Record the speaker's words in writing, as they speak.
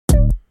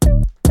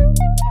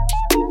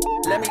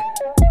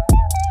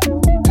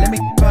let me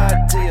buy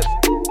it to you.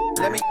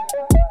 Let me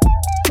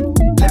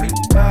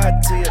buy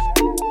it to you.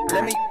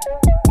 Let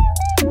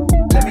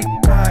me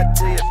buy it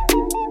to you.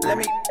 Let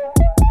me.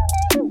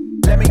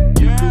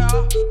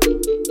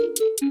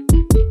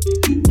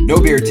 No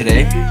beer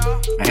today.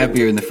 I have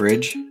beer in the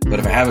fridge, but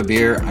if I have a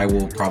beer, I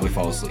will probably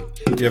fall asleep.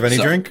 Do you have any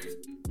drink?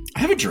 I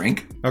have a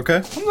drink.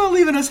 Okay. I'm not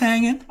leaving us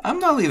hanging.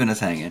 I'm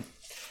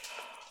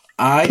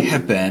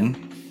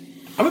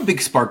a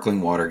big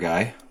sparkling water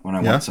guy when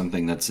I want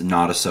something that's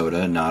not a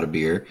soda, not a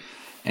beer.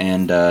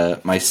 And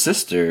my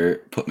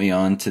sister put me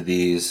on to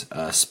these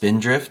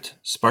Spindrift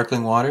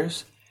sparkling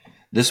waters.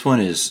 This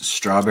one is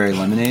strawberry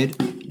lemonade,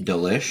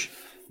 delish.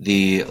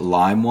 The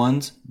lime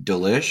ones,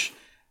 delish.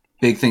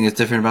 Big thing that's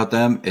different about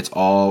them, it's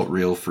all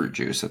real fruit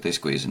juice that they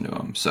squeeze into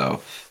them.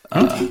 So,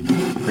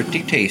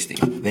 pretty tasty.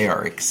 They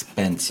are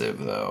expensive,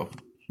 though.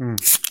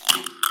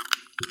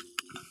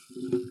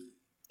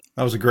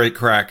 That was a great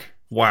crack.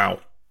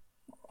 Wow.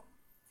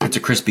 It's a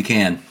crispy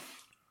can.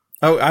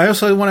 Oh, I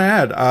also want to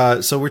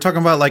add, so we're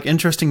talking about like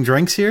interesting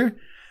drinks here.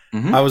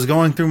 Mm-hmm. I was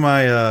going through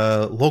my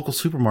local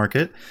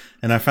supermarket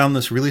and I found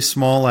this really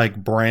small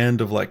like brand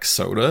of like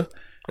soda.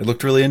 It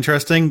looked really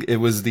interesting. It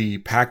was the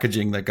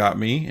packaging that got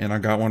me, and I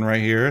got one right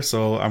here,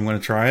 so I'm going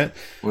to try it.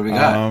 What do we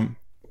got?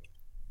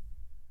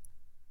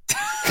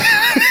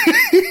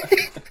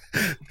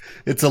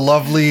 It's a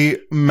lovely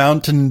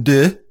Mountain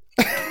Dew.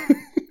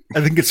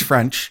 I think it's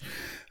French.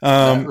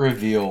 That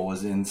reveal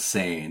was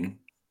insane.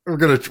 We're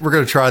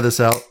gonna try this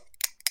out.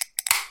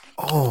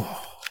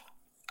 Oh,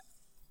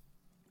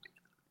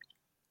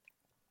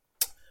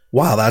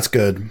 wow, that's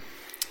good.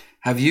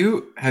 Have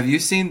you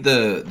seen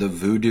the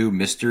Voodoo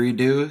Mystery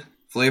Dew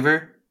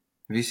flavor?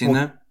 Have you seen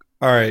that?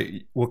 All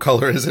right, what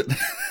color is it?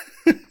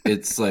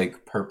 It's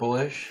like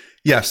purplish.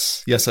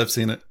 Yes, I've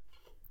seen it.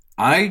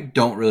 I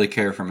don't really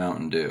care for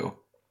Mountain Dew.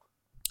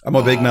 I'm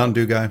a big Mountain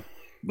Dew guy.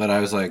 But I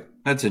was like,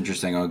 that's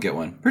interesting. I'll get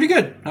one. Pretty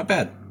good. Not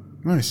bad.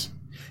 Nice.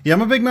 Yeah,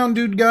 I'm a big Mountain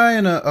Dew guy,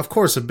 and of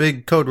course a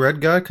big Code Red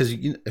guy, because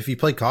if you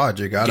play COD,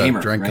 you gotta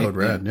drink right? Code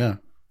Red. Yeah.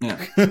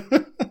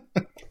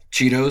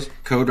 Cheetos,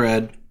 Code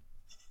Red.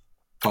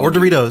 Or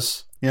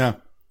Doritos. Yeah.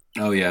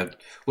 Oh, yeah.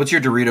 What's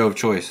your Dorito of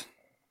choice?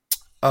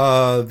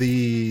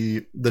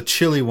 The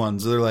chili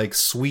ones. They're like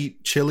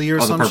sweet chili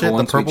or some shit.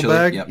 One, the purple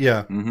bag. Yep.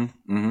 Yeah.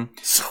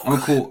 So I'm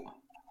a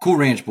Cool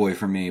Ranch boy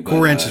for me. But,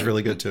 Cool Ranch is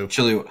really good too.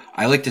 Chili.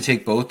 I like to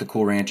take both the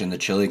Cool Ranch and the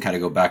chili and kind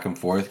of go back and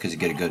forth because you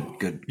get a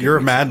good You're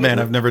a madman.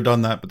 I've never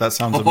done that, but that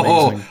sounds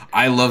amazing.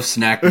 I love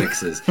snack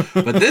mixes.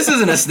 But this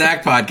isn't a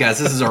snack podcast.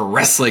 This is a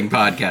wrestling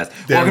podcast.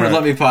 Welcome to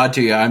Let Me Pod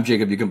to You. I'm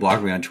Jacob. You can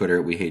block me on Twitter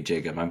at We Hate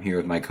Jacob. I'm here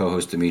with my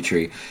co-host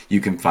Dimitri.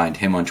 You can find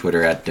him on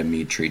Twitter at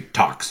Dimitri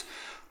Talks.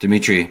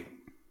 Dimitri,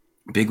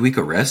 big week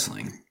of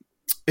wrestling.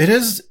 It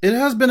has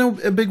been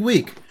a big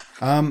week.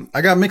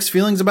 I got mixed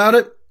feelings about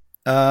it.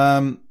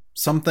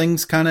 Some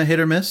things kind of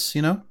hit or miss,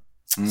 you know?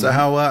 So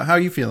how are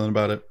you feeling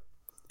about it?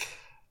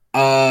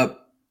 I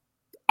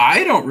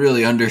don't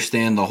really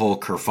understand the whole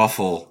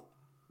kerfuffle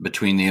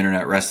between the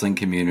internet wrestling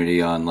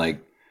community on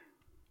like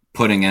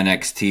putting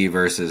NXT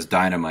versus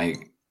Dynamite.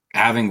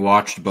 Having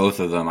watched both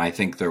of them, I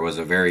think there was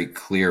a very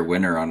clear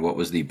winner on what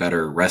was the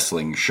better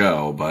wrestling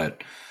show,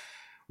 but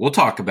we'll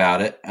talk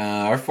about it.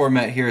 Our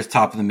format here is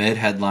top of the mid,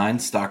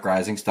 headlines, stock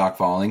rising, stock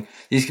falling.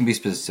 These can be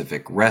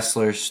specific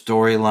wrestlers,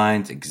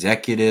 storylines,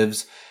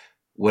 executives,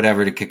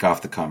 whatever to kick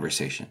off the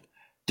conversation.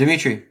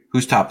 Dimitri,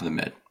 who's top of the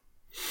mid?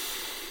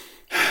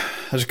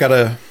 I just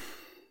gotta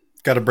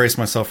brace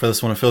myself for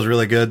this one. It feels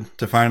really good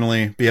to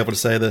finally be able to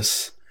say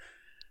this.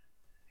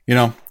 You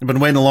know, I've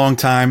been waiting a long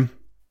time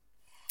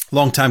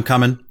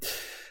coming.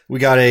 We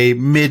got a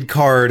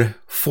mid-card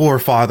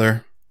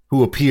forefather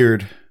who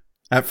appeared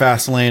at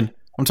Fastlane.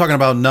 I'm talking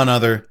about none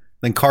other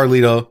than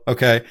Carlito.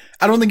 Okay,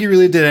 I don't think he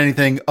really did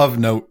anything of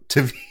note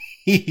to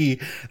be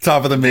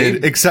top of the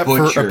mid, except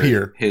for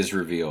appear. His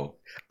reveal.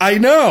 I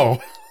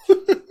know.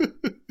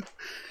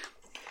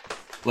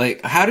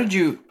 Like, how did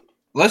you?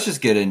 Let's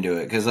just get into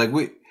it because, like,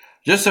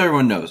 just so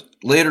everyone knows,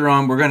 later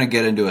on we're going to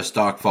get into a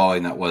stock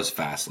falling that was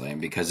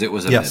Fastlane because it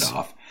was a mid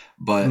off.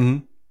 But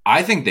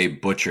I think they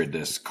butchered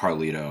this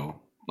Carlito.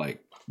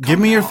 Like, give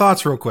me your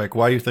thoughts real quick.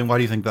 Why do you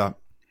think that?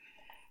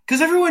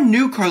 Because everyone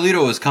knew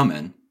Carlito was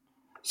coming.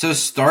 So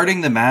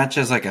starting the match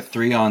as like a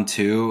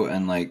 3-on-2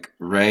 and like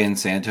Rey and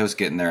Santos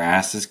getting their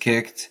asses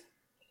kicked.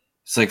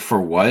 It's like, for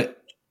what?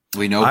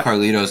 We know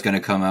Carlito's going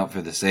to come out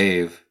for the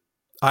save.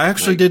 I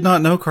actually did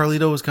not know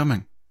Carlito was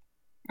coming.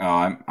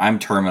 Oh, I'm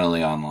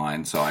terminally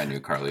online, so I knew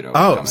Carlito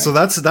was coming. So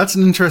that's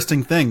an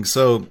interesting thing.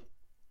 So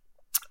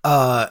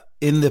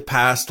in the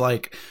past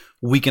like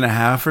week and a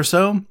half or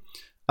so,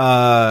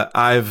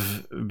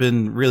 I've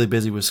been really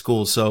busy with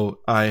school, so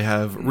I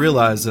have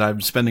realized that I'm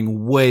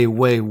spending way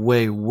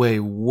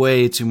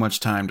too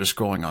much time just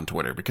scrolling on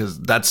Twitter because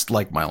that's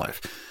like my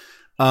life.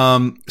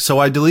 So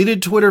I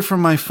deleted Twitter from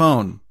my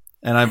phone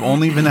and I've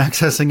only been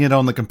accessing it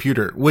on the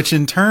computer, which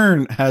in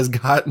turn has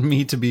gotten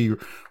me to be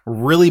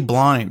really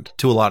blind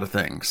to a lot of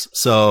things.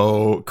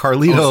 So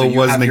Carlito so you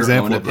was have an your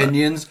example own of that.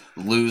 opinions,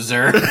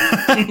 loser.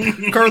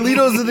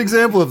 Carlito's an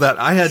example of that.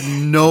 I had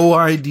no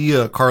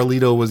idea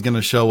Carlito was going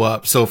to show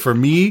up. So for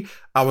me,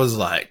 I was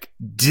like,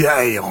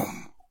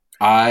 damn.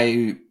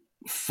 I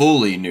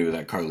fully knew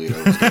that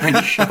Carlito was going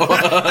to show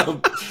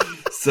up.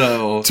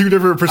 So Two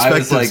different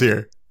perspectives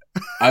here.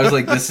 I was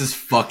like, this is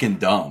fucking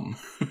dumb.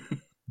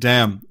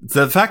 Damn.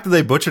 The fact that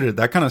they butchered it,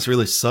 that kind of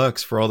really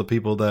sucks for all the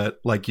people that,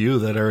 like you,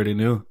 that already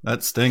knew.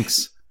 That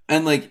stinks.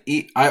 And like,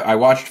 I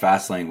watched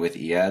Fastlane with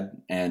Iyad,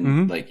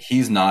 and like,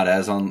 he's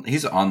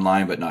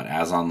online, but not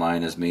as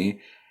online as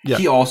me. Yeah.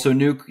 He also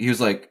knew, he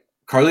was like,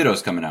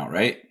 Carlito's coming out,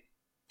 right?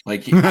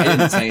 Like, I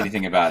didn't say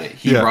anything about it.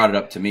 He brought it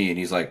up to me, and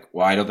he's like,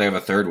 why don't they have a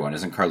third one?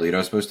 Isn't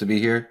Carlito supposed to be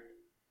here?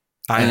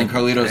 And then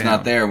Carlito's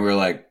not there, and we were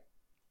like,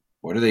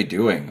 what are they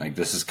doing? Like,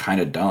 this is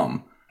kind of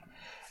dumb.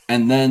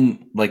 And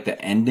then, like, the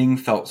ending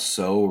felt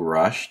so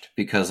rushed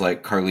because,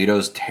 like,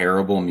 Carlito's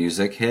terrible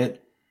music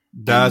hit.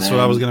 That's what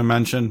I was going to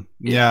mention.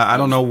 Yeah, I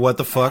don't know what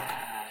the fuck.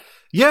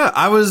 Yeah,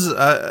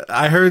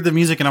 I heard the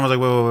music and I was like,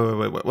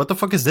 wait, what the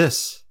fuck is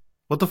this?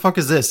 What the fuck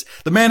is this?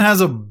 The man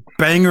has a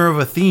banger of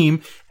a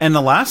theme, and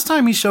the last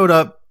time he showed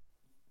up,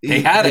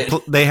 they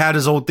had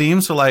his old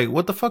theme. So, like,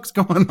 what the fuck's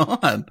going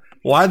on?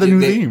 Why the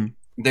new theme?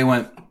 They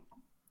went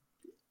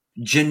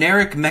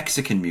generic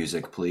Mexican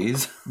music,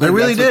 please. They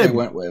really did. They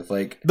went with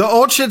like the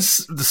old shit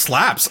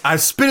slaps. I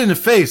spit in the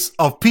face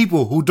of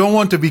people who don't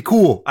want to be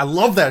cool. I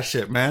love that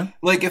shit, man.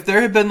 Like, if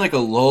there had been like a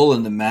lull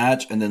in the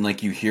match, and then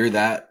like you hear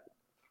that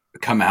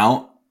come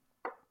out,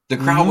 the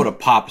crowd would have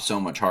popped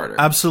so much harder.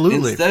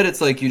 Absolutely. Instead,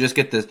 it's like you just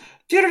get this.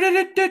 And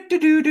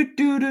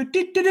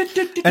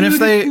if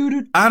they,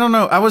 I don't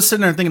know, I was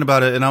sitting there thinking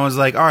about it, and I was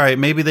like, all right,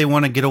 maybe they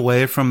want to get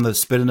away from the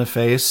spit in the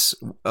face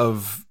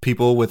of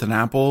people with an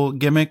Apple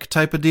gimmick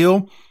type of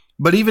deal.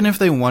 But even if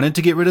they wanted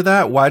to get rid of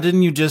that, why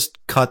didn't you just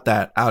cut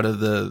that out of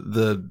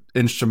the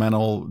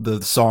instrumental,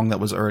 the song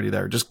that was already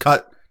there? Just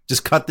cut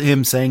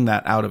him saying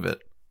that out of it.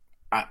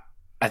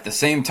 At the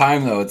same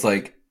time, though, it's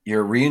like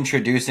you're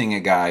reintroducing a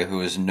guy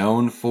who is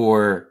known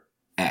for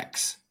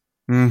X.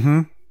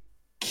 Mm-hmm.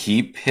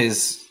 Keep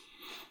his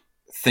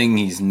thing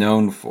he's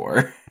known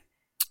for.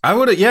 I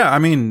would, yeah. I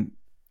mean,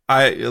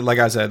 like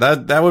I said,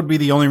 that would be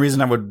the only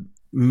reason I would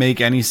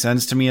make any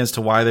sense to me as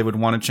to why they would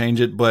want to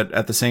change it. But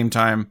at the same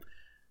time,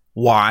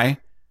 why?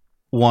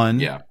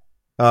 One, yeah,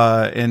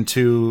 and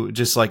two,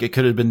 just like it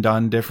could have been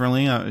done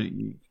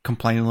differently.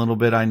 Complaining a little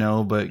bit, I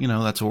know, but you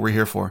know that's what we're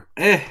here for.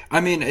 I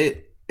mean,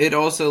 it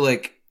also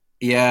like,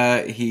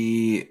 yeah,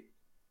 he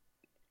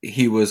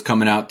was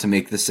coming out to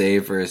make the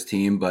save for his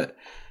team, but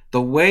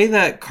the way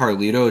that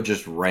Carlito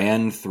just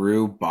ran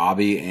through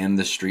Bobby and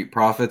the Street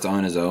Profits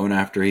on his own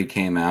after he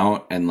came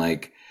out, and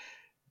like,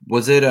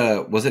 was it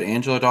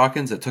Angelo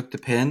Dawkins that took the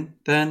pin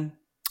then?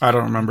 I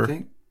don't remember.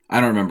 I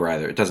don't remember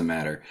either. It doesn't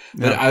matter.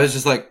 But I was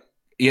just like,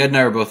 Ed and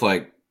I were both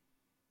like,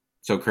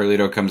 so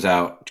Carlito comes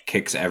out,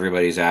 kicks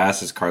everybody's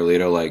ass. Is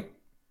Carlito like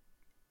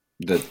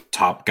the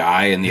top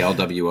guy in the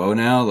LWO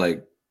now?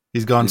 Like,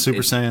 he's gone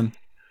Super Saiyan.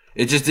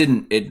 It just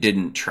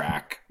didn't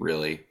track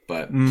really,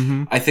 but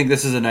I think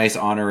this is a nice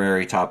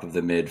honorary top of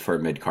the mid for a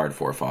mid-card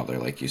forefather,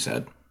 like you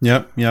said.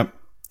 Yep.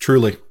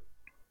 Truly.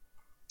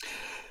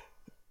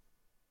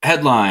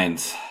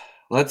 Headlines.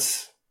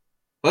 Let's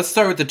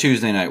start with the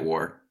Tuesday Night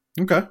War.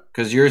 Okay.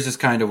 Because yours is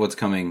kind of what's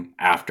coming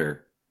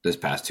after this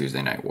past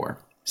Tuesday Night War.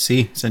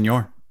 Si,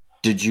 senor.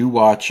 Did you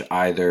watch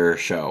either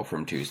show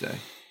from Tuesday?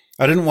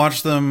 I didn't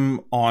watch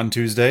them on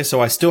Tuesday, so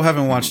I still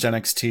haven't watched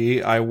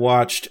NXT. I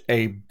watched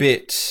a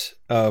bit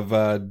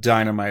of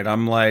Dynamite.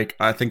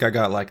 I think I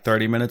got like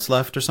 30 minutes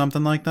left or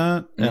something like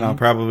that, and I'll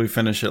probably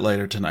finish it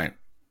later tonight.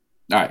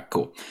 All right,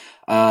 cool.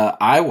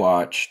 I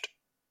watched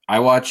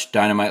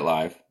Dynamite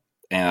Live,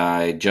 and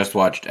I just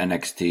watched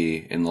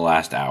NXT in the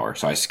last hour,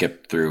 so I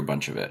skipped through a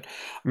bunch of it.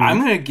 I'm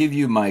going to give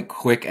you my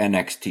quick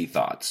NXT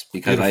thoughts,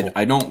 because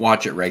I don't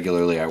watch it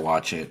regularly. I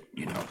watch it,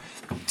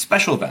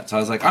 special events. I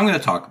was like, I'm going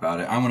to talk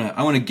about it. I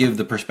want to give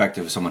the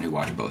perspective of someone who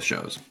watched both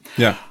shows.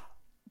 Yeah.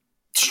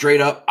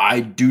 Straight up, I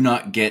do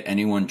not get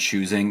anyone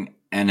choosing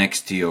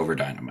NXT over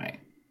Dynamite.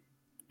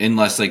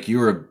 Unless, like,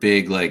 you're a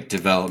big, like,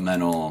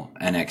 developmental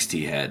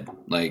NXT head.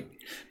 Like,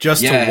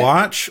 just to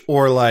watch,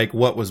 or, like,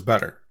 what was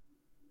better?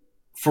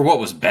 For what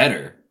was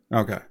better.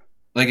 Okay.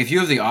 Like, if you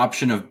have the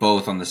option of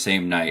both on the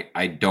same night,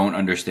 I don't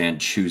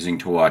understand choosing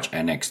to watch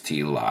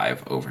NXT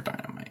live over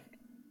Dynamite.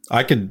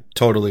 I could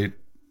totally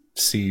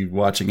see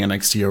watching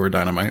NXT over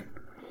Dynamite.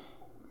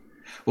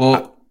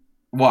 Well,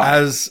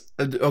 why?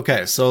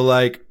 Okay, so,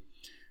 like,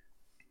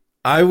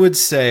 I would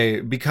say,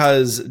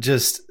 because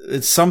just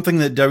it's something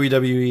that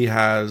WWE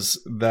has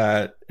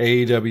that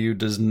AEW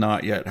does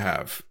not yet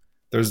have.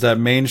 There's that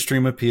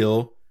mainstream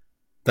appeal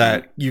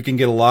that you can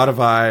get a lot of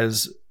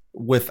eyes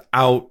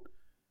without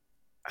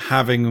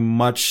having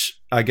much,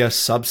 I guess,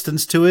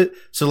 substance to it.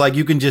 So, like,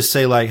 you can just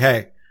say, like,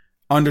 hey,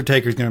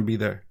 Undertaker's going to be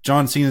there.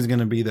 John Cena's going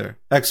to be there.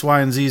 X,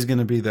 Y, and Z is going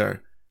to be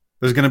there.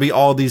 There's going to be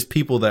all these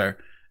people there.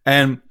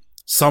 And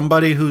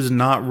somebody who's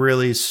not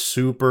really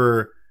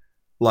super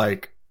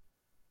wrestling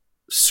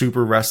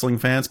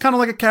fans, kind of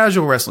like a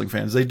casual wrestling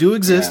fans. They do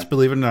exist, Yeah.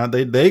 believe it or not.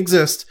 They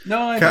exist. No,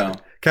 I know.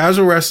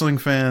 Casual wrestling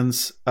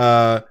fans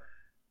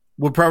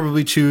would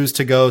probably choose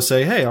to go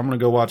say, hey, I'm going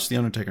to go watch The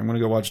Undertaker. I'm going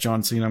to go watch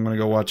John Cena. I'm going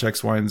to go watch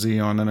X, Y, and Z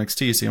on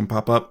NXT, see him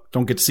pop up.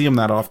 Don't get to see him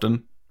that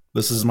often.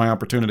 This is my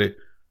opportunity.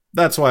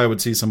 That's why I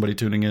would see somebody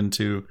tuning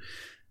into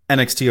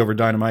NXT over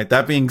Dynamite.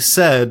 That being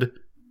said,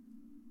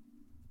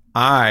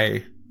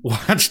 I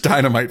watched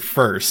Dynamite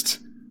first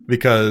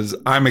because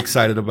I'm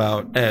excited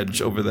about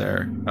Edge over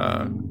there.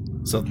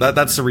 So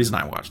that's the reason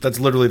I watched. That's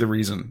literally the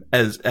reason.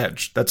 As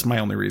Edge. That's my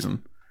only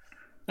reason.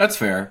 That's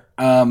fair.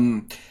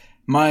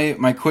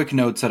 My quick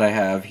notes that I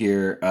have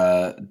here: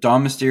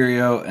 Dom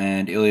Mysterio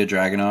and Ilya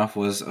Dragunov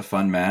was a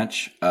fun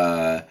match.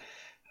 That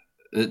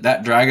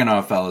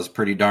Dragunov fella is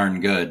pretty darn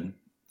good.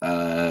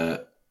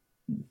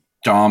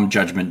 Dom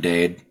Judgment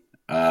Day'd,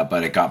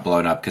 but it got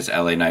blown up because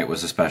LA Knight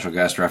was a special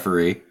guest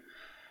referee.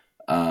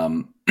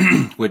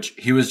 Which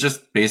he was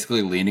just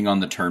basically leaning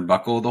on the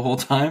turnbuckle the whole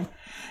time,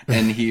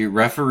 and he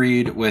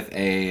refereed with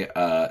a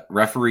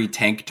referee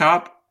tank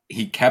top.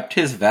 He kept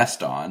his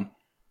vest on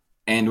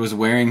and was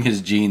wearing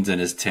his jeans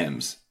and his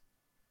Timbs.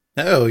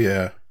 Oh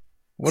yeah.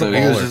 What a So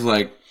he was just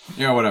like,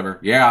 yeah, whatever.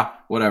 Yeah,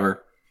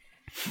 whatever.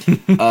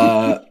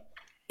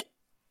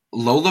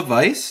 Lola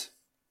Vice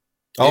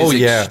Oh is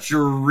yeah.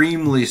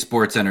 extremely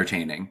sports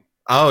entertaining.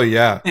 Oh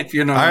yeah. If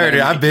you know what I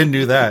mean. I've been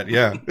to that.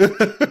 Yeah.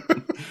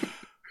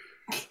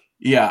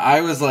 Yeah, I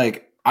was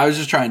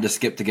just trying to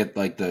skip to get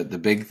like the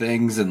big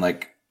things, and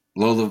like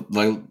Lola,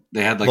 like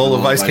they had like Lola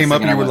Vice came up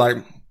thing, and you were I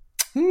like,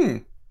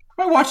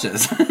 I watched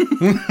this.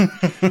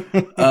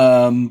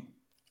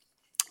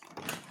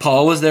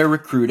 Paul was there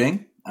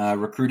recruiting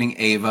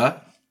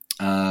Ava.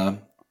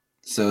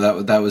 So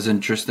that was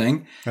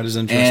interesting. That is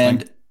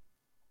interesting.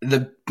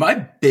 And my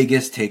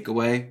biggest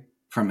takeaway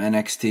from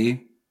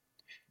NXT,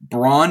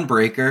 Braun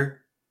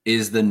Breaker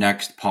is the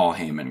next Paul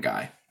Heyman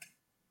guy.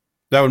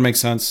 That would make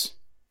sense.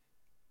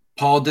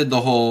 Paul did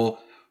the whole,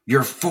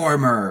 your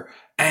former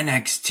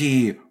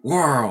NXT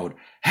World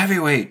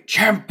Heavyweight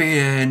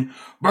Champion,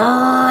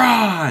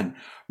 Braun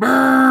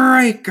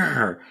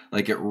Breaker.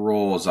 Like it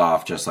rolls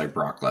off just like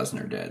Brock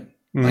Lesnar did.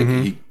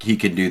 Mm-hmm. Like he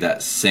could do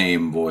that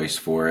same voice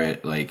for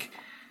it. Like,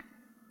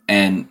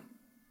 and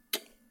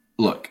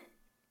look,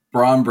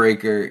 Braun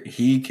Breaker,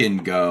 he can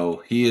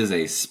go. He is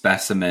a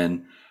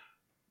specimen.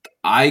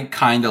 I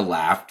kind of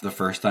laughed the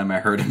first time I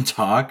heard him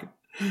talk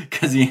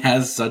because he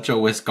has such a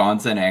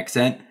Wisconsin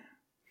accent.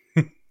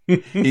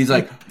 He's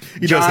like,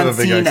 He does have a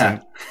big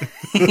accent.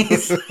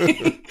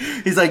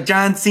 he's like,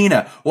 John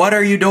Cena, what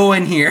are you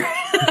doing here?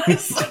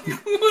 What's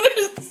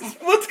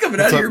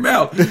coming out of your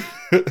mouth?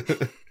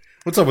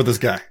 What's up with this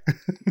guy?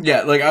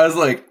 Yeah, like I was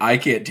like, I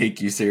can't take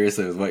you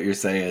seriously with what you're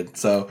saying.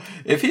 So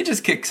if he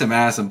just kicks some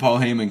ass and Paul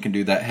Heyman can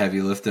do that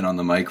heavy lifting on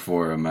the mic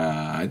for him,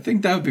 I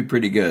think that would be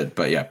pretty good.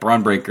 But yeah,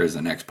 Braun Breaker is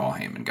the next Paul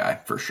Heyman guy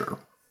for sure.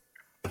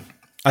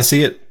 I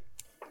see it.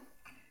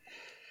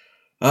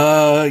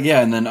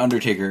 Yeah, and then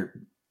Undertaker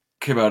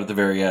came out at the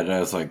very end. I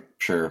was like,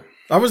 sure.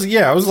 I was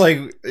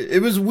like,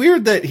 it was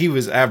weird that he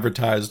was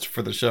advertised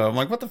for the show. I'm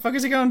like, what the fuck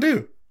is he gonna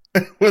do?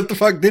 What the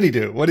fuck did he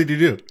do? What did he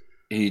do?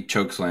 He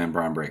chokeslammed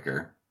Braun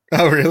Breaker.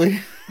 Oh, really?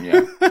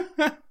 Yeah.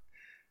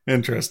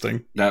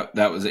 Interesting. That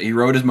was it. He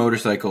rode his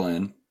motorcycle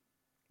in,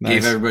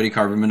 gave everybody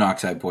carbon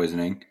monoxide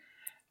poisoning,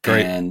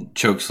 Great. and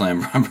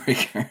chokeslammed Braun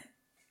Breaker.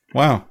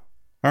 Wow.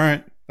 All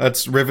right.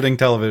 That's riveting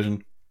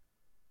television.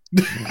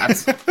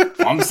 That's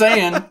what I'm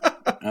saying.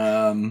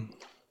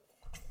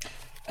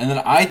 And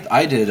then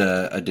I did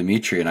a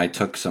Dimitri, and I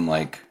took some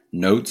like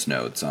notes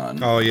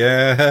on Oh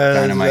yeah,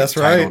 Dynamite that's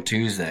Title right.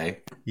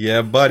 Tuesday.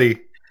 Yeah,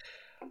 buddy.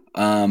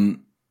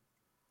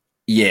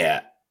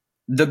 Yeah.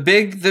 The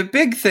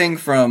big thing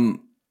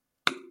from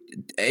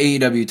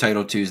AEW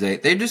Title Tuesday,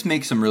 they just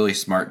make some really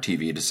smart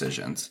TV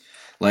decisions.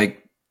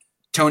 Like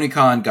Tony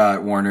Khan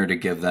got Warner to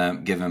give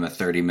him a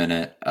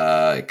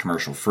 30-minute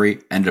commercial free,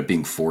 ended up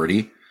being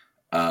 40.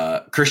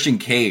 Christian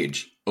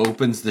Cage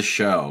opens the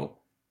show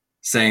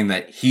saying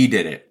that he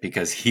did it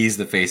because he's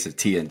the face of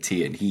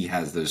TNT and he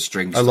has those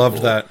strings. I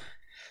loved that.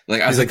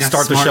 Like I was like,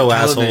 start the smart show,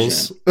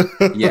 television.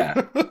 assholes.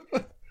 Yeah.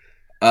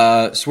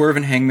 Swerve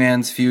and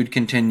Hangman's feud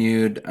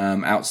continued.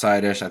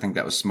 Outside-ish, I think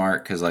that was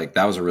smart because like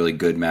that was a really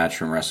good match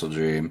from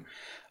WrestleDream.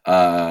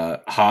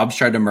 Hobbs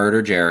tried to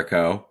murder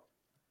Jericho.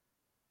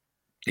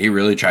 He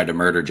really tried to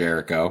murder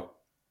Jericho.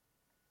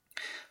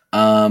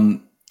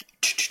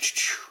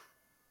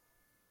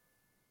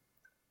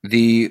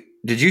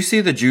 Did you see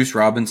the Juice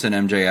Robinson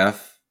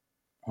MJF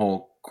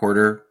whole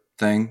quarter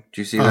thing? Did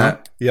you see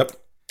that? Yep.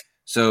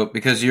 So,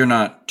 because you're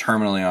not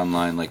terminally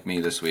online like me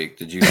this week,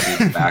 did you see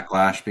the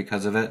backlash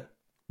because of it?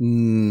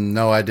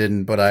 No, I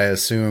didn't, but I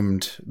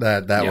assumed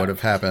that would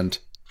have happened.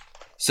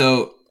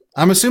 So,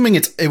 I'm assuming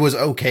it was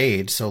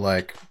okayed, so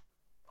like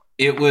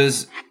it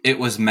was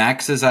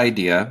Max's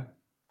idea.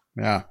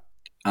 Yeah.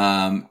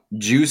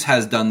 Juice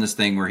has done this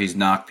thing where he's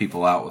knocked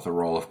people out with a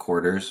roll of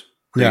quarters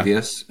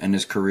previous in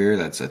his career.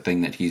 That's a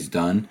thing that he's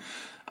done.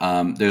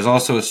 There's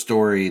also a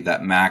story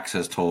that Max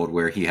has told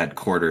where he had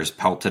quarters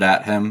pelted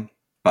at him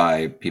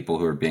by people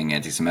who are being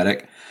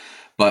anti-Semitic.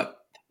 But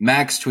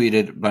Max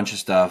tweeted a bunch of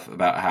stuff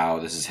about how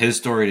this is his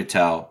story to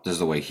tell. This is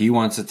the way he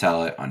wants to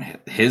tell it on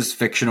his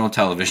fictional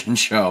television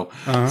show.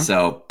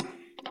 So,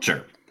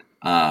 sure.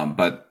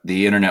 But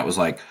the internet was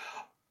like,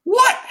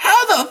 what?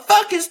 How the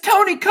fuck is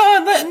Tony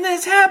Khan letting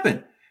this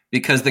happen?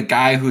 Because the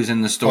guy who's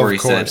in the story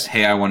said,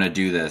 hey, I want to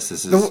do this.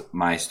 This is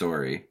my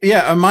story.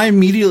 Yeah, my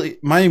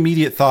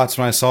immediate thoughts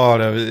when I saw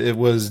it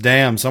was,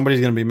 damn, somebody's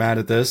going to be mad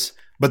at this.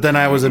 But then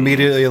I was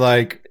immediately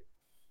like,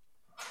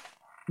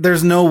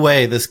 there's no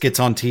way this gets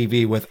on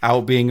TV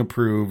without being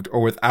approved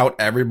or without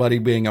everybody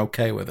being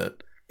okay with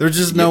it. There's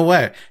just no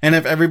way. And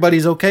if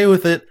everybody's okay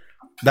with it,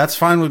 that's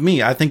fine with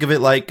me. I think of it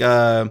like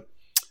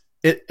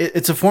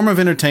it's a form of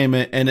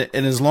entertainment, and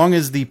as long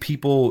as the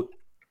people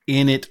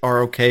in it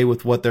are okay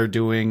with what they're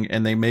doing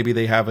and maybe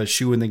they have a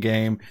shoe in the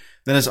game,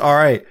 then it's all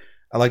right.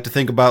 I like to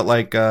think about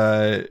like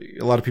a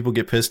lot of people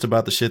get pissed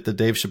about the shit that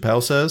Dave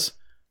Chappelle says.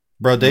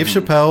 Bro, Dave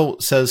Chappelle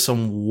says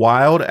some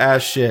wild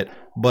ass shit,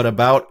 but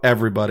about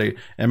everybody.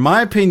 And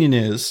my opinion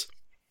is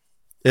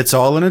it's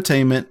all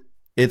entertainment.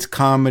 It's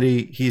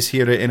comedy. He's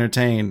here to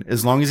entertain.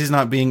 As long as he's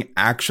not being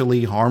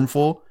actually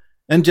harmful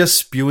and just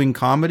spewing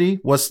comedy,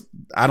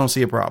 I don't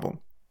see a problem.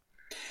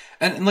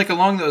 And like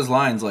along those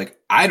lines, like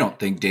I don't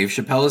think Dave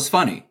Chappelle is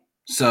funny.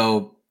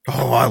 So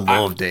I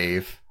love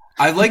Dave.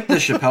 I like the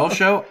Chappelle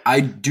show.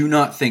 I do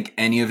not think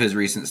any of his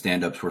recent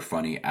stand-ups were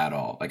funny at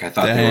all. Like I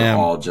thought they were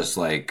all just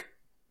like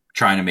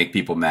trying to make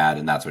people mad,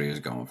 and that's what he was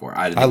going for.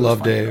 I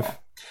love Dave.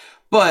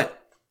 But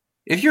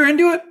if you're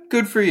into it,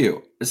 good for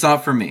you. It's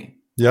not for me.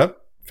 Yep.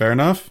 Fair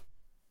enough.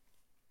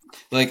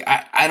 Like,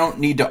 I don't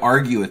need to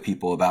argue with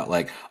people about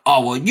like,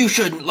 oh, well, you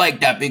shouldn't like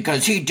that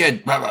because he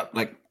did blah, blah.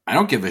 Like, I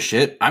don't give a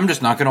shit. I'm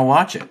just not going to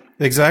watch it.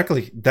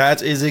 Exactly.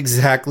 That is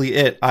exactly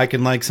it. I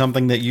can like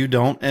something that you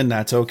don't, and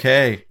that's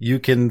okay. You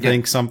can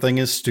think something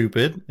is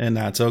stupid, and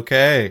that's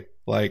okay.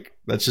 Like,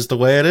 that's just the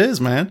way it is,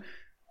 man.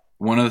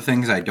 One of the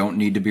things I don't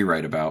need to be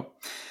right about.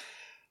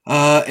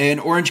 And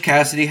Orange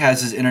Cassidy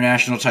has his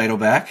international title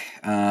back.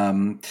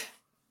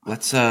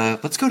 Let's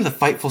go to the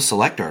Fightful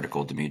Select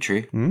article,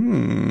 Dimitri.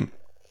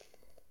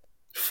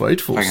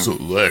 Fightful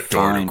Select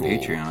article.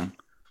 Patreon.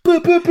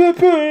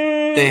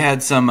 They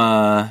had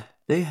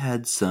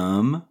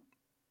some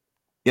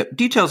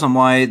details on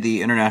why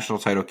the international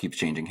title keeps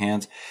changing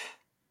hands.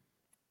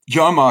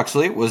 Jon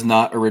Moxley was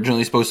not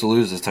originally supposed to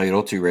lose his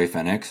title to Rey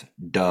Fenix.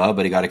 Duh,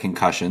 but he got a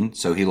concussion,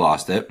 so he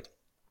lost it.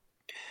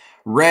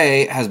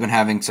 Rey has been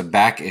having some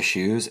back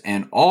issues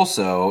and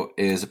also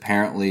is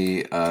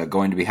apparently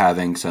going to be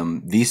having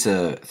some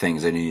visa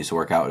things that he needs to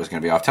work out. Is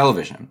going to be off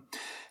television.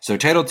 So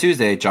Title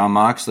Tuesday, Jon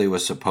Moxley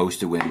was supposed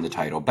to win the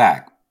title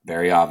back.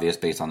 Very obvious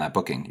based on that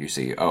booking. You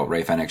see,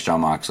 Rey Fenix,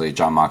 Jon Moxley's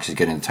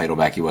getting the title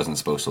back he wasn't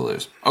supposed to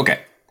lose. Okay,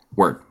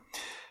 word.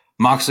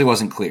 Moxley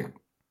wasn't cleared.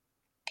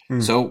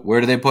 So where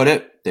do they put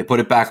it? They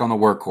put it back on the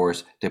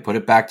workhorse. They put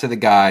it back to the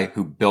guy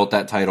who built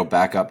that title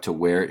back up to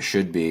where it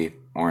should be,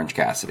 Orange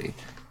Cassidy.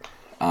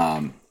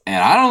 And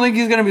I don't think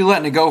he's going to be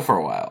letting it go for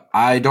a while.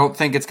 I don't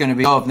think it's going to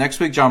be, if next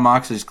week Jon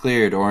Moxley's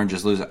cleared, Orange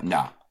is losing.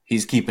 No,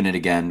 he's keeping it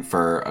again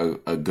for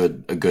a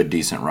good,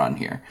 decent run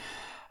here.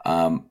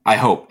 I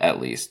hope,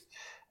 at least.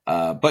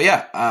 But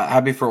yeah,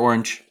 happy for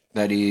Orange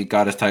that he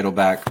got his title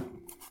back.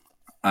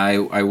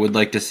 I would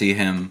like to see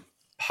him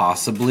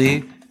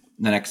possibly,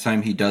 the next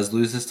time he does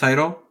lose his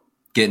title,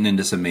 getting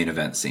into some main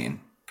event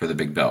scene for the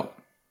big belt.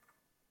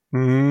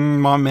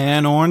 My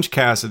man, Orange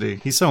Cassidy.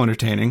 He's so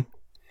entertaining.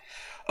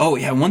 Oh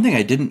yeah, one thing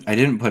I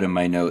didn't put in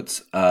my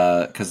notes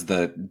because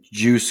the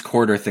Juice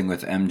quarter thing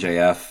with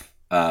MJF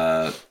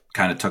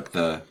kind of took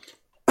the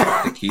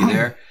key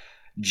there.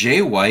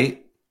 Jay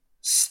White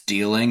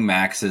stealing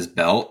Max's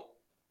belt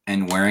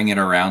and wearing it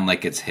around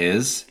like it's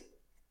his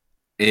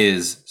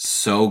is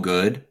so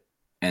good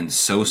and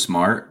so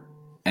smart,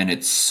 and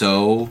it's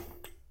so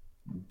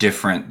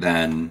different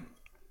than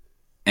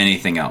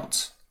anything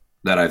else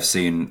that I've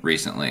seen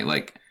recently.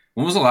 Like,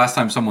 when was the last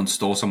time someone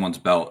stole someone's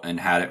belt and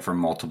had it for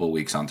multiple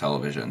weeks on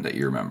television that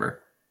you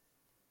remember?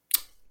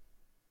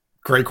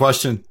 Great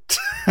question.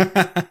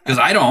 Because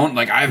I don't.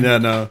 Like, I've... Yeah,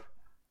 no.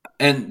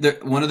 And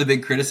one of the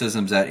big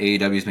criticisms that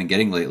AEW has been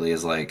getting lately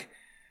is like,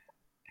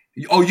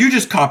 oh, you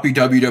just copy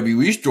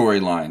WWE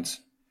storylines.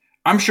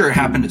 I'm sure it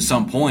happened at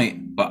some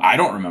point, but I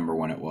don't remember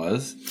when it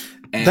was.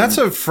 And that's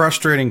a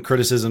frustrating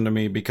criticism to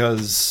me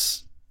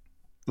because,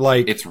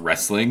 like, it's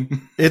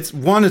wrestling. It's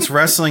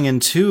wrestling,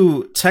 and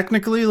two,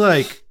 technically,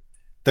 like,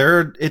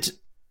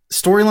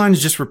 storylines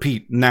just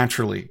repeat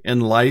naturally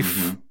in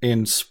life,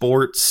 in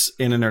sports,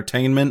 in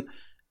entertainment.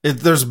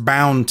 There's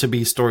bound to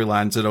be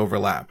storylines that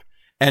overlap.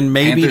 And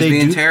maybe Panthers they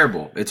being do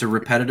terrible. It's a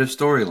repetitive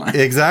storyline.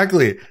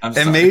 Exactly. I'm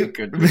and sorry.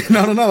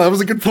 No, that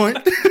was a good point.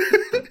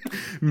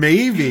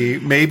 maybe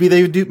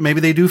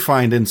they do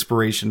find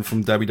inspiration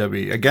from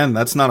WWE. Again,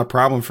 that's not a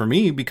problem for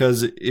me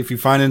because if you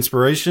find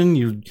inspiration,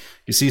 you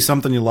see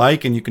something you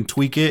like and you can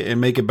tweak it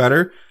and make it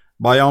better,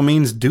 by all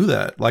means do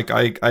that. Like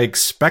I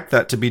expect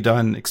that to be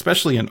done,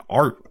 especially in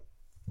art.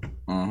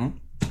 Mm-hmm.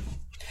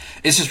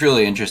 It's just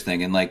really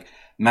interesting. And like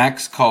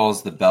Max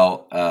calls the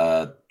belt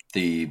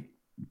the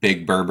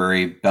Big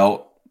Burberry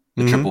belt,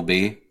 the Triple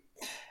B.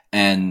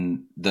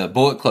 And the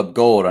Bullet Club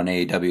Gold on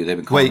AEW, they've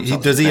been calling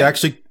does he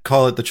actually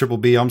call it the Triple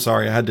B? I'm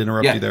sorry, I had to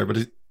interrupt you there,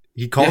 but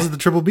he calls it the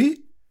Triple B?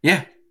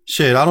 Yeah.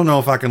 Shit, I don't know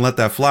if I can let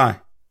that fly.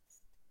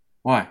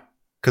 Why?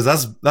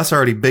 Because that's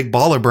already big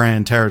baller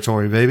brand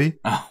territory, baby.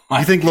 Oh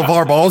you think God.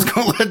 LeVar Ball's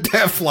going to let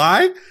that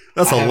fly?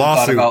 That's a lawsuit. I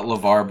haven't thought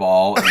about LeVar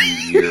Ball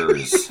in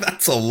years.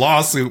 That's a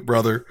lawsuit,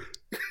 brother.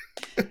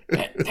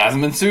 It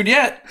hasn't been sued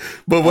yet.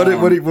 But what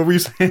were you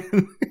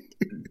saying?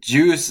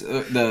 Juice,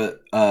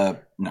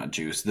 not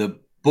Juice, the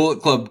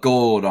Bullet Club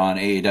Gold on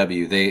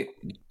AEW,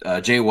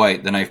 Jay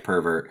White, the knife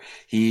pervert,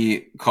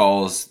 he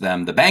calls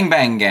them the Bang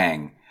Bang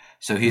Gang.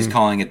 So he's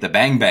calling it the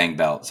Bang Bang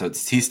belt. So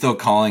he's still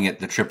calling it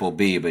the Triple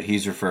B, but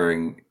he's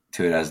referring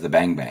to it as the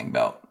Bang Bang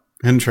belt.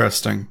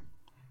 Interesting.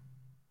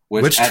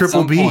 Which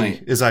Triple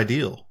B is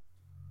ideal?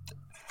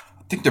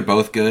 I think they're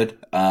both good.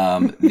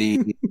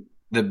 The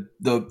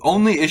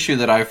only issue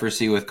that I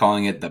foresee with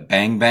calling it the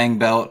Bang Bang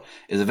belt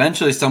is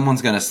eventually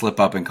someone's going to slip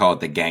up and call it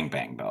the Gang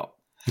Bang belt.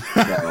 So,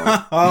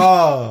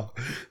 oh,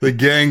 the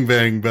Gang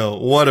Bang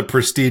belt. What a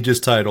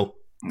prestigious title.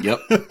 Yep.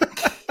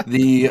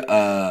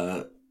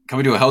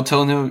 Coming to a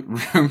hotel room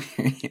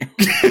near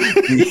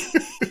you.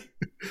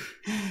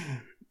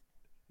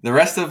 The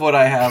rest of what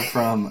I have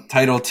from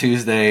Title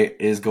Tuesday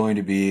is going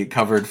to be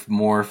covered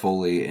more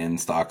fully in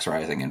stocks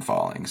rising and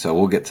falling. So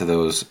we'll get to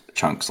those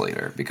chunks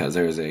later because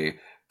there's a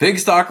big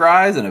stock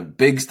rise and a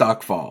big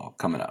stock fall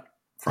coming up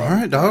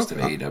from the rest of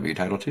AEW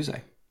Title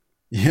Tuesday.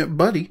 Yeah,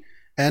 buddy.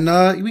 And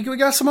we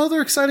got some other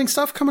exciting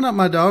stuff coming up,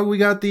 my dog. We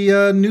got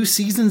the new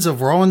seasons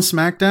of Raw and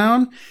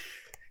SmackDown.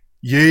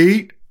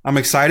 Yeet. I'm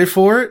excited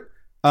for it.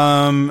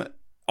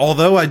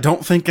 Although I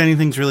don't think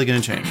anything's really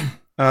going to change.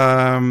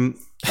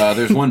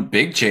 There's one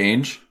big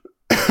change.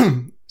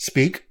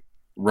 Speak.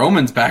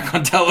 Roman's back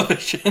on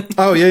television.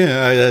 Oh,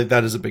 yeah,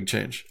 that is a big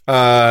change.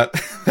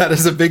 That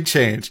is a big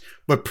change.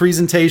 But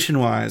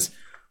presentation-wise,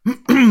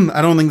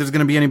 I don't think there's going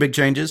to be any big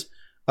changes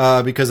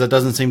because that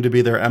doesn't seem to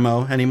be their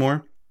MO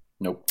anymore.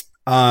 Nope.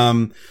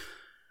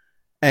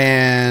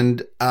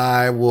 And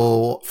I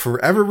will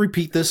forever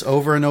repeat this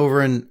over and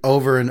over and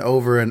over and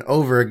over and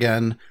over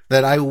again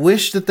that I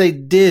wish that they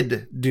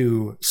did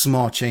do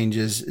small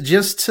changes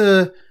just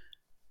to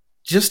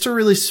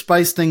really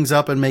spice things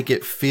up and make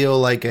it feel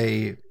like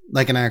an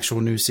actual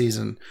new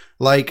season.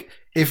 Like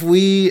if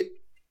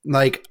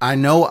I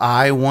know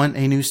I want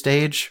a new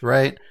stage,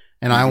 right?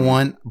 And I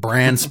want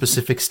brand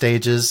specific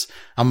stages.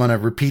 I'm going to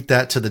repeat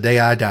that to the day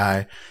I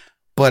die.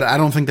 But I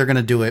don't think they're going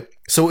to do it.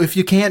 So if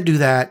you can't do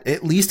that,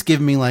 at least give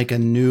me like a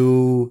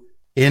new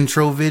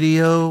intro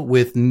video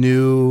with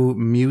new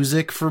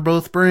music for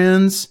both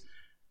brands.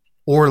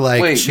 Or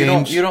like wait,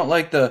 change. You don't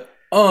like the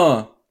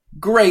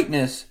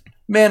greatness.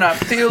 Man, I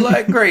feel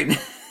like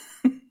greatness.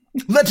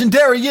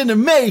 Legendary in the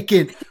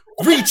making.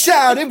 Reach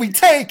out and we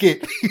take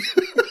it.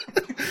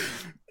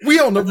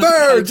 We on the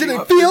verge and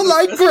it feel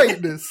like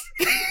greatness.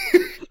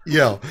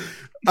 Yo.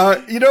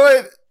 You know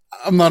what?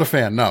 I'm not a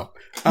fan, no.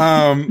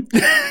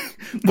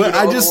 But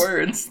I just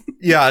words.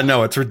 Yeah, I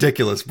know it's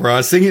ridiculous, bro. I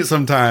sing it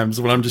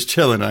sometimes when I'm just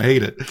chilling. I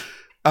hate it.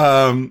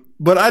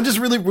 But I just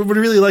would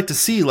really like to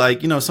see some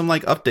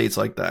updates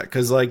like that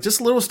because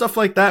just little stuff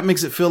like that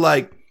makes it feel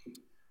like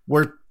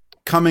we're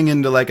coming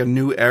into like a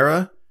new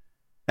era,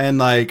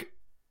 and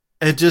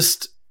it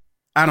just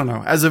I don't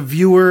know. As a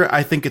viewer,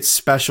 I think it's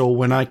special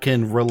when I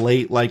can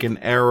relate like an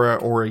era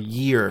or a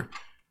year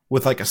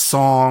with like a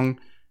song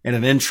and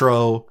an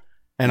intro.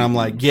 And I'm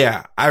like,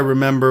 yeah, I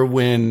remember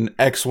when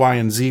X, Y,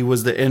 and Z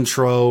was the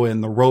intro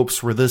and the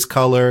ropes were this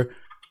color.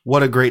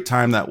 What a great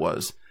time that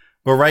was.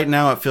 But right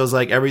now it feels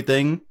like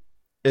everything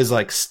is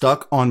like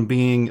stuck on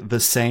being the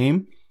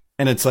same.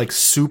 And it's like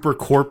super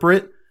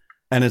corporate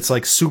and it's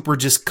like super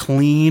just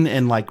clean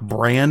and like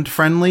brand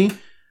friendly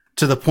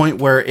to the point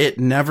where it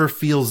never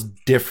feels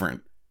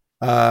different.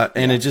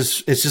 And it's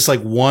just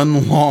like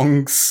one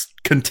long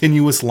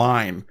continuous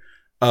line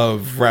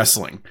of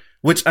wrestling.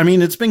 Which, I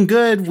mean, it's been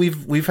good.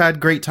 We've had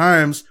great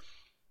times.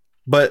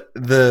 But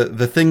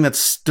the thing that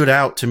stood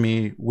out to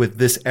me with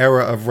this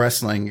era of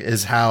wrestling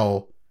is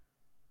how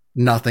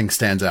nothing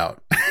stands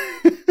out.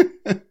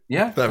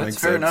 Yeah, that's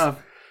fair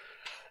enough.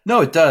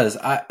 No, it does.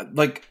 I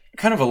like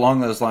kind of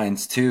along those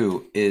lines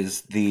too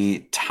is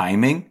the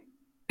timing.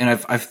 And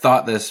I've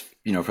thought this,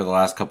 for the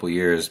last couple of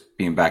years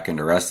being back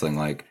into wrestling,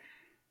 like,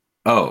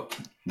 oh,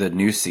 the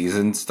new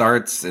season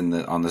starts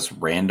on this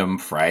random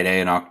Friday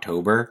in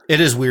October.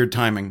 It is weird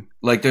timing.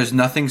 Like there's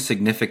nothing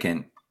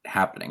significant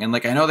happening. And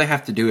like I know they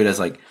have to do it as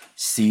like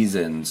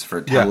seasons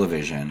for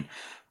television,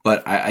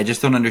 but I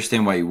just don't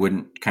understand why you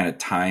wouldn't kind of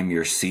time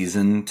your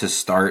season to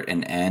start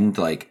and end,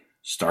 like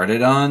start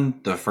it on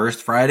the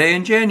first Friday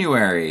in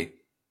January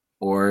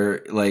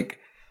or like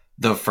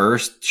the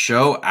first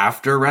show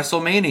after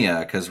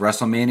WrestleMania, because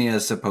WrestleMania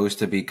is supposed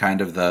to be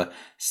kind of the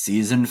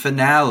season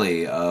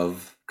finale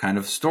of kind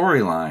of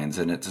storylines,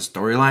 and it's a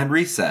storyline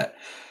reset.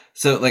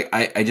 So like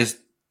I just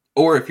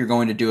Or if you're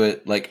going to do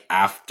it like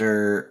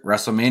after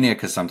WrestleMania,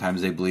 because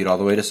sometimes they bleed all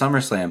the way to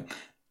SummerSlam,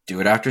 do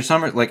it after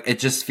Summer. Like, it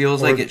just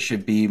feels like it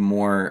should be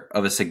more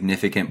of a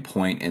significant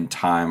point in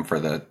time for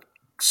the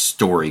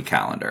story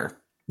calendar.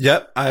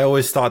 Yep, I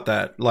always thought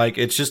that. Like,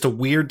 it's just a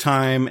weird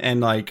time,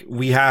 and like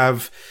we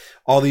have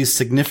all these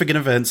significant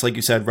events, like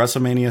you said,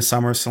 WrestleMania,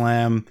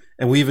 SummerSlam,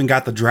 and we even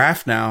got the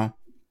draft now.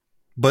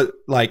 But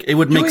like, it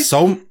would make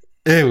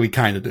we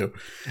kind of do.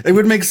 It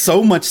would make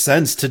so much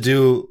sense to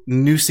do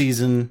new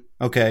season.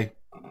 Okay,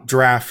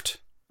 draft.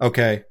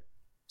 Okay,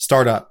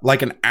 start up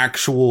like an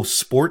actual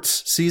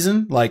sports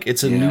season. Like,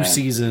 it's a new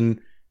season.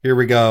 Here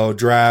we go,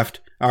 draft.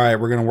 All right,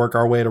 we're gonna work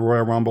our way to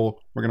Royal Rumble.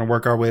 We're gonna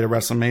work our way to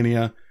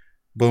WrestleMania.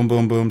 Boom,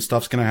 boom, boom.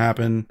 Stuff's gonna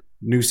happen.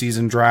 New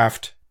season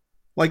draft,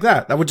 like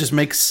that. That would just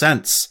make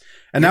sense,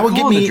 and that would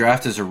give me. The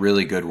draft is a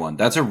really good one.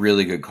 That's a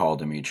really good call,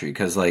 Dimitri,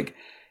 because like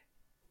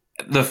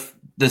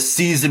the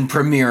season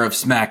premiere of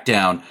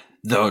SmackDown,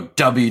 the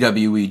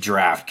WWE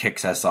draft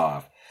kicks us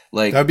off.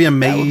 Like, that would be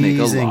amazing.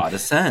 That would make a lot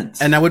of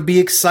sense. And that would be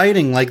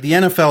exciting. Like, the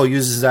NFL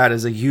uses that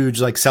as a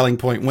huge like selling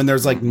point when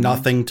there's like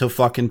nothing to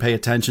fucking pay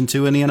attention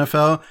to in the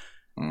NFL.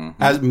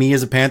 As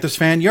a Panthers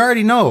fan, you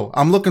already know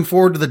I'm looking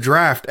forward to the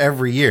draft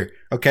every year.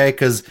 Okay,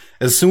 because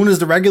as soon as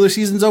the regular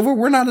season's over,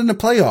 we're not in the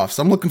playoffs.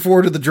 I'm looking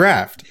forward to the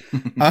draft.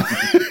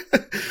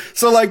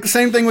 So like,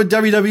 same thing with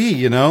WWE.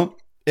 You know,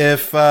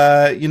 if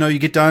you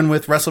get done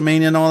with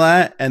WrestleMania and all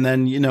that, and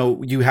then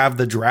you have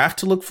the draft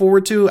to look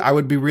forward to, I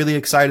would be really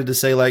excited to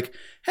say like,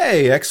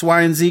 hey, X,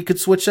 Y, and Z could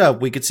switch up.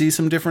 We could see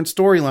some different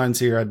storylines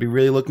here. I'd be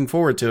really looking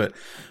forward to it.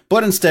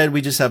 But instead,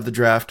 we just have the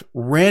draft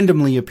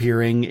randomly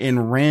appearing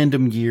in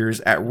random years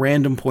at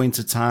random points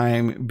of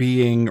time,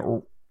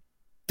 being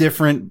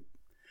different,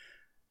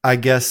 I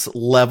guess,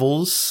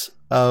 levels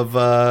of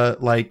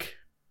like,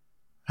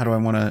 how do I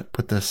want to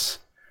put this?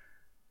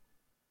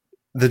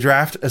 The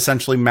draft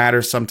essentially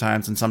matters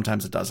sometimes, and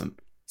sometimes it doesn't.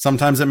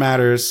 Sometimes it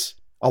matters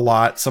a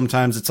lot.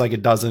 Sometimes it's like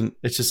it doesn't.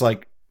 It's just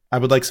like, I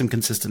would like some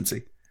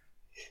consistency.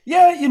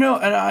 Yeah,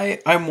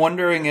 and I'm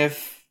wondering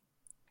if,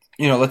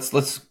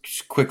 let's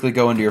quickly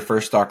go into your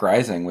first stock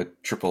rising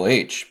with Triple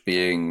H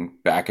being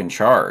back in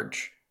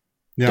charge.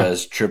 Yeah.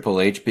 Does Triple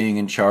H being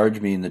in charge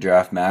mean the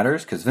draft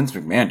matters? Because Vince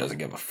McMahon doesn't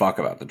give a fuck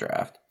about the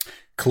draft.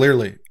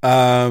 Clearly.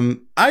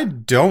 I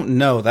don't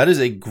know. That is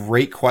a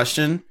great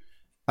question.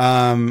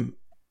 I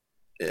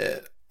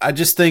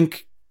just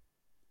think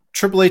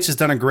Triple H has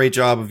done a great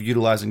job of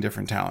utilizing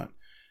different talent.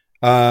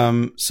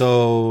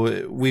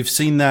 So we've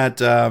seen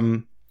that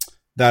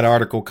that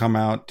article come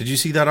out. Did you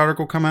see that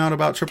article come out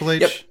about Triple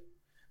H?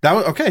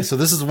 Yep. Okay. So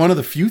this is one of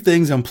the few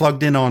things I'm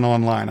plugged in on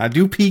online. I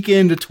do peek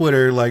into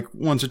Twitter like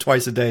once or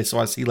twice a day, so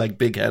I see like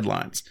big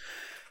headlines.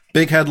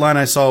 Big headline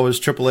I saw was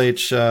Triple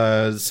H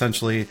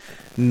essentially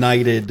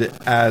knighted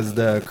as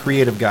the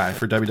creative guy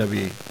for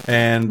WWE,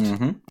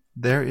 and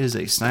there is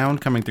a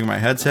sound coming through my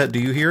headset. Do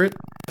you hear it?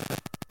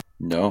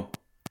 No. All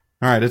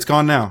right, it's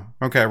gone now.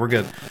 Okay, we're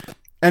good.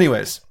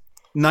 Anyways,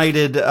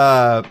 knighted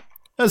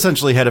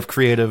essentially head of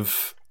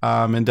creative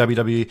in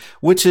WWE,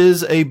 which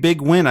is a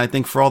big win, I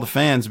think, for all the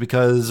fans,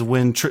 because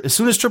as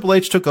soon as Triple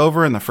H took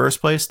over in the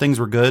first place,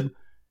 things were good.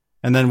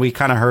 And then we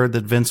kind of heard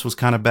that Vince was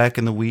kind of back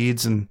in the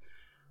weeds, and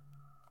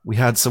we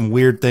had some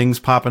weird things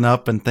popping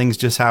up and things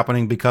just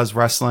happening because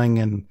wrestling,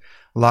 and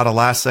a lot of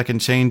last second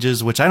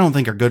changes, which I don't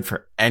think are good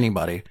for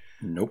anybody.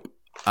 Nope.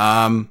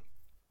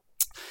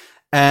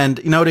 And,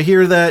 to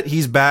hear that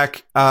he's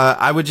back,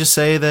 I would just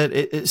say that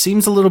it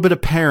seems a little bit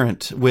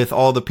apparent with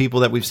all the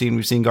people that we've seen.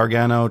 We've seen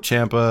Gargano,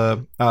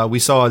 Ciampa. We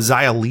saw a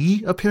Xia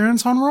Li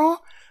appearance on Raw.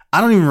 I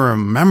don't even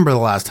remember the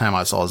last time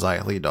I saw a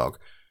Xia Li, dog.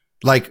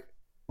 Like,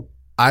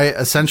 I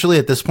essentially,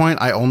 at this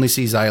point, I only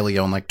see Xia Li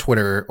on, like,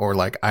 Twitter or,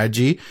 like,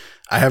 IG.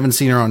 I haven't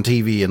seen her on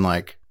TV in,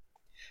 like...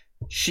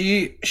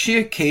 She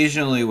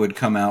occasionally would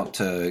come out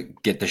to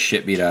get the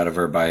shit beat out of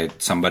her by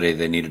somebody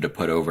they needed to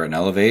put over and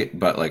elevate,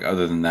 but like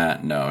other than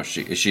that, no.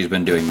 She's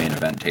been doing main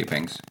event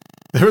tapings.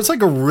 There was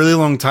like a really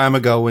long time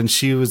ago when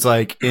she was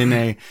like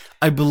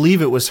I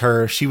believe it was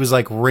her. She was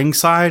like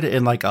ringside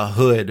in like a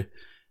hood,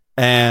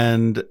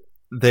 and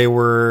they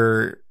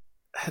were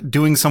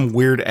doing some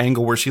weird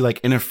angle where she like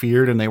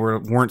interfered, and they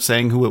weren't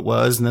saying who it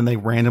was, and then they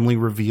randomly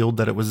revealed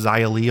that it was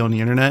Xia Li on the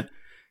internet,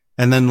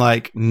 and then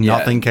like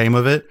nothing came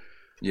of it.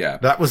 Yeah.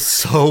 That was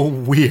so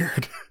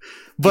weird.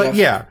 But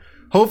yeah,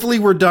 hopefully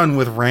we're done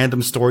with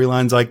random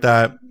storylines like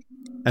that,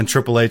 and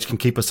Triple H can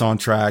keep us on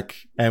track,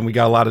 and we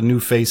got a lot of new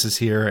faces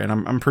here, and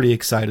I'm pretty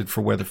excited for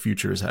where the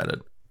future is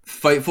headed.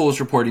 Fightful is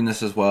reporting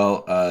this as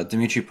well.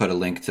 Dimitri put a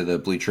link to the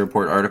Bleacher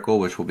Report article,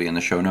 which will be in the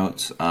show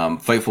notes.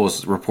 Fightful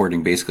is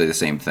reporting basically the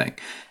same thing.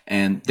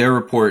 And their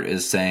report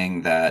is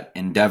saying that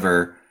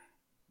Endeavor,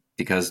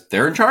 because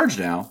they're in charge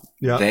now,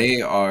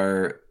 they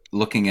are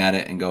looking at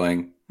it and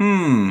going,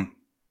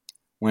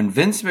 when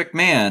Vince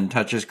McMahon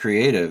touches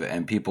creative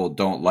and people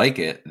don't like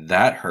it,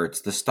 that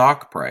hurts the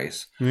stock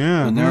price.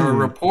 Yeah. When there are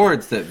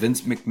reports that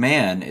Vince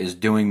McMahon is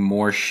doing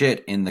more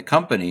shit in the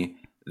company,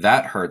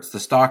 that hurts the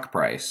stock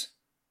price.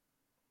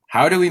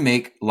 How do we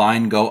make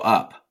line go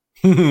up?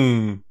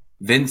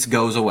 Vince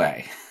goes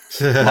away.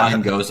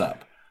 Line goes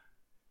up.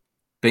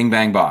 Bing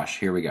bang bosh.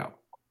 Here we go.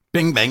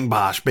 Bing bang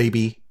bosh,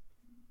 baby.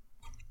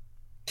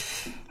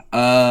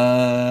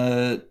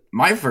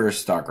 My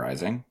first stock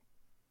rising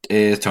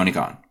is Tony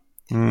Khan.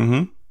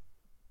 Mm-hmm.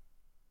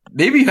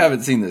 Maybe you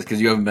haven't seen this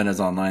because you haven't been as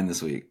online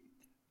this week.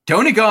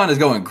 Tony Khan is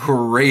going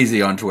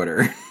crazy on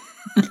Twitter.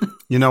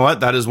 You know what?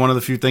 That is one of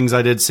the few things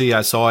I did see.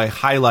 I saw a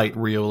highlight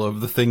reel of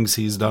the things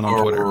he's done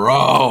on Twitter.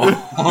 Bro.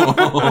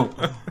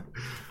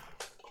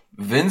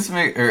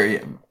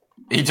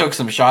 He took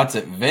some shots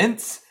at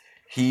Vince.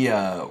 He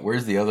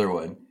where's the other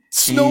one?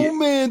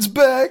 Snowman's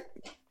back.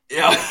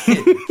 Yeah.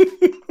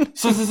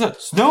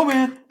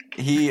 Snowman.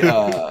 He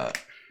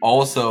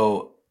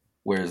also,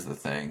 where's the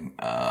thing?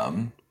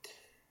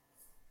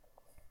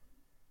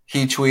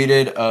 He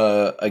tweeted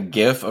a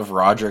gif of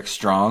Roderick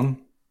Strong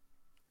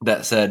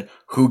that said,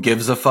 "Who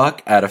gives a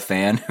fuck?" at a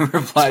fan who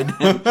replied to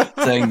him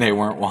saying they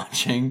weren't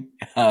watching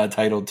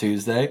Title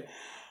Tuesday.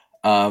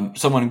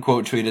 Someone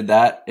quote tweeted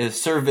that, "If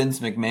Sir Vince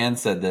McMahon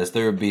said this,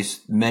 there would be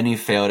many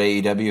failed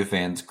AEW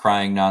fans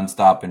crying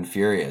nonstop and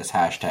furious.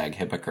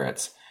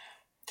 #hypocrites."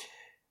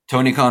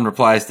 Tony Khan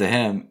replies to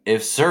him,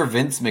 "If Sir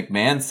Vince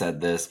McMahon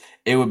said this,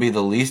 it would be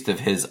the least of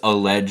his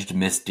alleged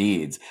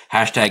misdeeds.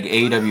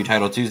 #AEW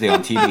Title Tuesday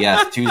on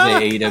TBS,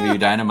 Tuesday AEW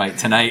Dynamite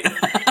tonight."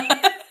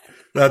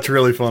 That's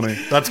really funny.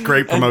 That's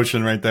great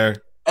promotion right there.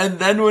 And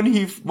then when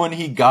he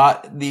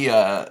got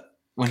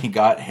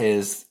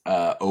his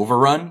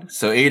overrun,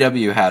 so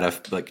AEW had a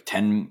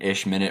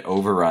 10-ish minute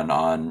overrun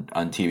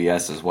on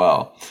TBS as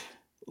well.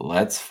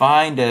 Let's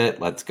find it.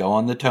 Let's go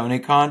on the Tony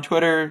Khan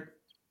Twitter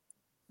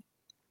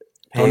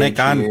page. Tony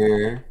Khan.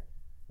 Here.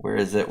 Where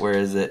is it?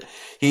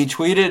 He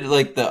tweeted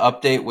the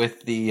update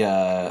with the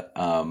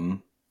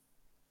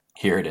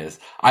here it is.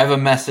 I have a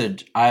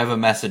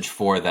message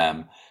for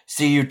them.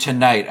 See you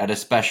tonight at a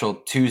special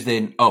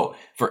Tuesday.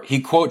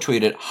 He quote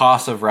tweeted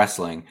Haas of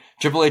Wrestling.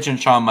 Triple H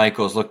and Shawn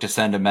Michaels look to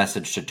send a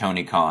message to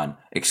Tony Khan,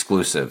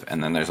 exclusive.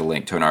 And then there's a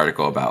link to an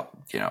article about,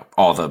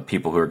 all the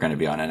people who are going to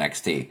be on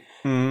NXT.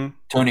 Mm-hmm.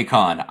 Tony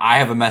Khan, I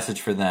have a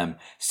message for them.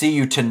 See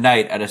you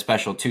tonight at a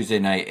special Tuesday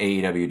night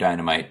AEW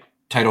Dynamite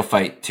title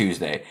fight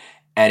Tuesday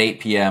at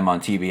 8 p.m. on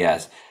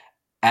TBS.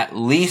 At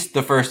least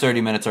the first 30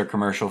 minutes are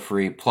commercial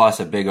free, plus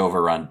a big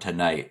overrun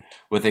tonight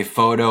with a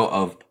photo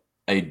of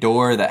a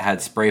door that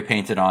had spray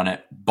painted on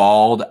it,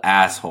 bald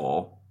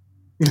asshole.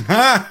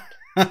 Wow.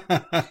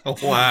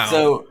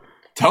 So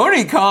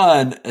Tony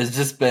Khan has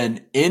just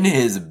been in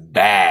his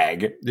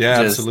bag. Yeah,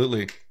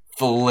 absolutely.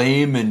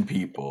 Flaming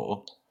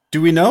people.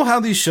 Do we know how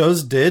these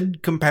shows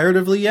did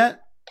comparatively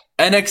yet?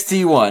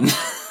 NXT won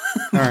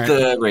right.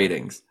 the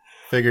ratings.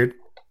 Figured.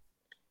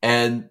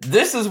 And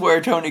this is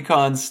where Tony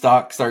Khan's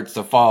stock starts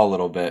to fall a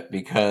little bit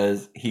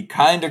because he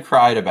kind of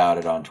cried about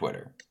it on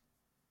Twitter.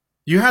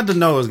 You had to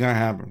know it was going to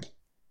happen.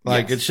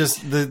 Yes. It's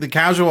just the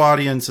casual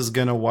audience is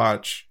going to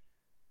watch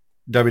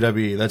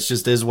WWE. That's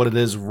just is what it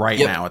is right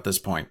now at this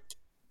point.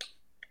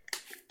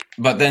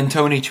 But then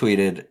Tony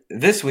tweeted,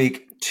 "This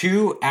week,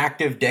 2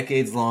 active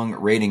decades-long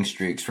rating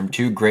streaks from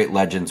 2 great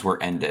legends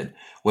were ended.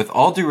 With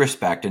all due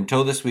respect,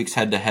 until this week's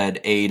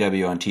head-to-head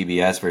AEW on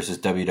TBS versus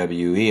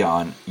WWE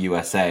on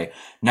USA,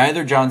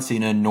 neither John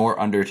Cena nor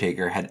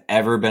Undertaker had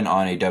ever been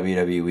on a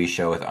WWE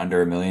show with under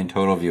 1 million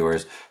total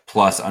viewers,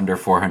 plus under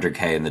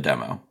 400K in the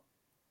demo."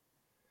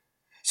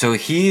 So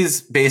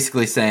he's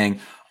basically saying,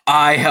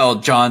 I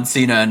held John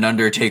Cena and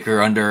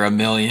Undertaker under 1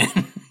 million.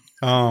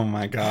 Oh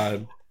my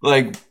God.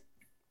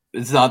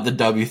 It's not the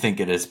dub you think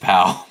it is,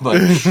 pal, but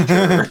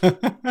sure.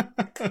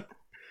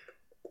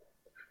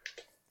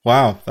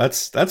 Wow,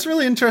 that's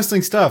really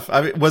interesting stuff.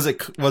 I mean, was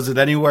it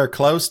anywhere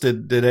close?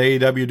 Did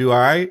AEW do all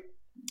right?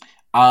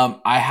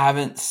 I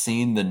haven't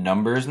seen the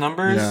numbers.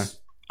 Yeah.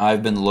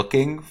 I've been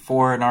looking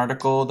for an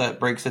article that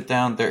breaks it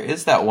down. There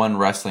is that one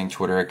wrestling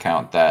Twitter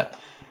account that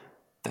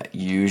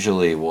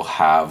usually will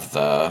have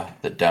the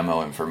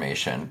demo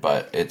information,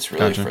 but it's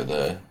really for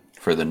the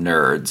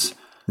nerds.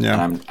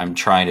 Yeah. And I'm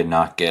trying to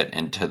not get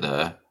into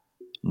the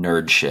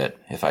nerd shit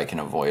if I can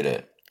avoid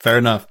it. Fair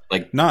enough.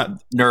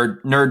 Not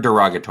nerd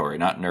derogatory,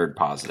 not nerd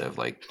positive.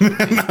 Not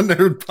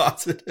nerd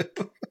positive.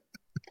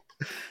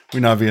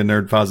 We're not being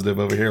nerd positive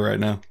over here right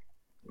now.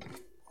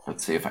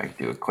 Let's see if I can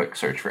do a quick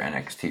search for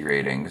NXT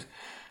ratings.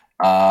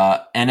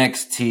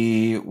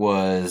 NXT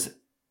was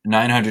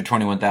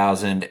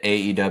 921,000.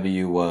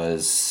 AEW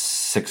was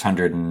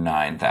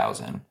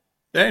 609,000.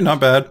 Hey, not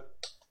bad.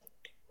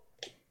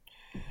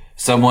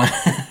 Someone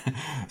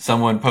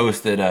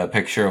posted a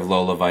picture of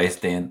Lola Vice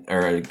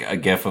or a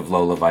gif of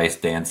Lola Vice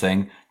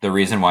dancing. The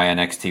reason why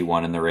NXT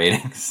won in the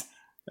ratings.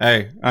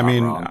 Hey, I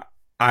mean,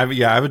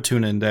 I would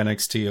tune into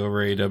NXT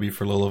over AEW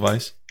for Lola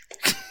Vice.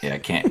 Yeah,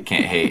 can't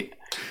hate.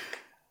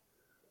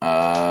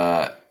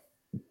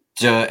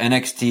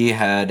 NXT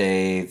had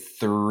a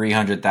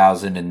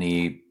 300,000 in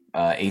the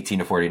 18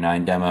 to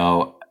 49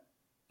 demo.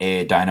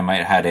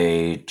 Dynamite had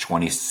a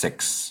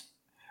 26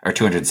 or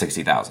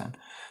 260,000.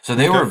 So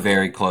they were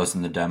very close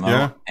in the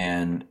demo,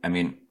 and I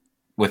mean,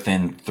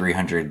 within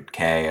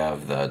 300K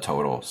of the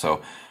total.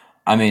 So,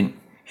 I mean,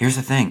 here's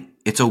the thing: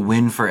 it's a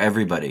win for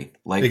everybody.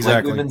 Like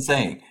Exactly. we've been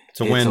saying,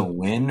 It's a win. a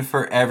win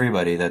for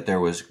everybody that there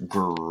was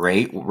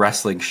great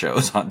wrestling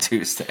shows on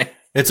Tuesday.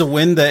 It's a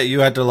win that you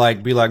had to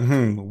like be like,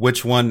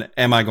 which one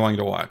am I going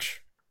to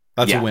watch?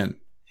 That's Yeah. a win.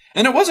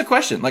 And it was a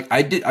question. Like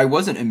I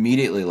wasn't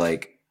immediately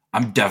like,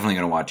 I'm definitely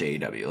going to watch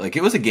AEW. Like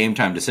it was a game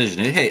time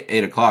decision. It hit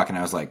 8:00 and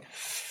I was like,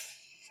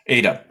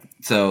 AEW.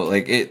 So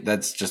like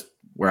that's just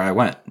where I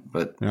went.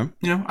 But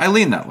Yeah. I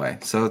lean that way.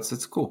 So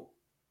it's cool.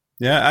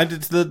 Yeah, I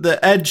did the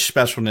Edge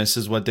specialness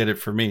is what did it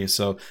for me.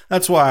 So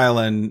that's why I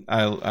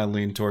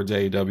lean towards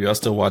AEW. I'll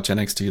still watch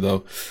NXT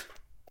though.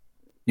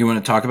 You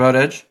want to talk about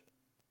Edge?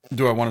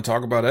 Do I want to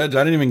talk about Edge?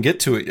 I didn't even get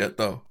to it yet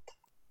though.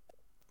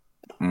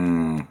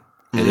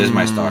 It is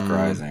my stock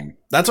rising.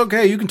 That's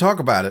okay. You can talk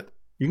about it.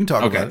 You can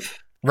talk about it.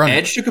 Run it.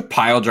 Edge took a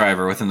pile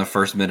driver within the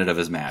first minute of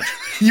his match.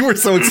 You were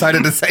so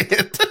excited to say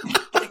it.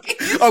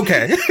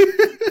 Okay.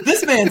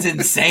 This man's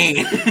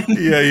insane.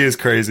 Yeah, he is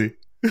crazy.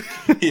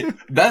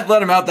 Beth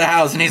let him out the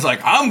house and he's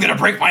like, I'm going to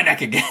break my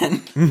neck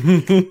again.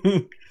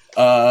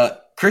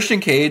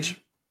 Christian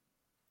Cage.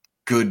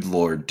 Good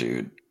Lord,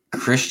 dude.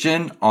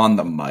 Christian on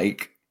the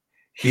mic.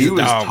 He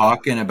was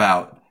talking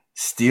about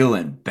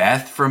stealing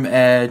Beth from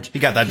Edge. He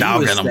got that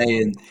dog in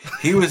him.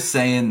 He was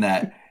saying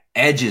that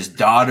Edge's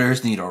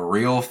daughters need a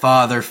real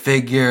father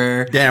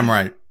figure. Damn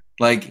right.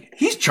 Like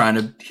he's trying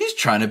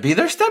to be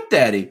their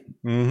stepdaddy.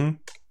 Mm-hmm.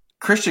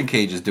 Christian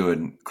Cage is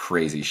doing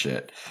crazy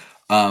shit.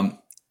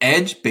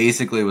 Edge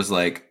basically was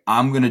like,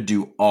 I'm going to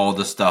do all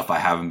the stuff I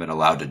haven't been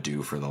allowed to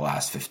do for the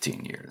last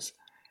 15 years.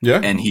 Yeah.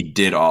 And he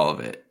did all of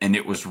it. And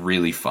it was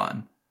really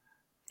fun.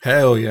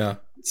 Hell yeah.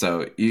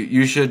 So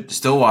you should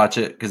still watch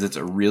it because it's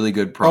a really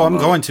good promo. Oh, I'm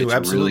going to. It's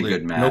absolutely. a really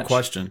good match. No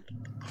question.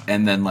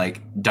 And then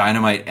like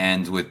Dynamite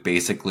ends with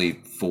basically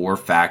 4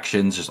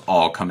 factions just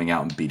all coming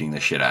out and beating the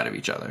shit out of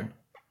each other.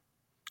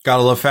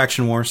 Gotta love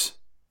faction wars.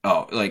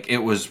 Oh, like it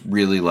was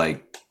really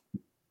like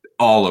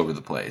all over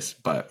the place.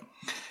 But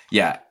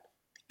yeah,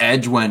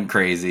 Edge went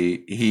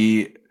crazy.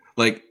 He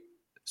like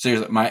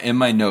seriously, in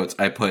my notes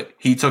I put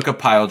he took a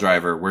pile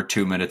driver. We're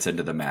 2 minutes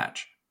into the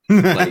match.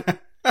 Like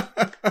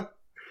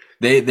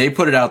they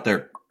put it out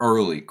there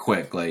early,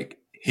 quick. Like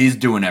he's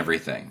doing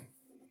everything.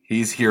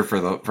 He's here for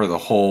the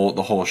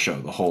whole show,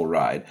 the whole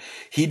ride.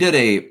 He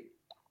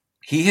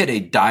hit a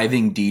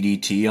diving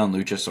DDT on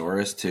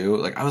Luchasaurus too.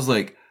 Like I was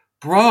like,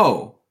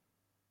 bro,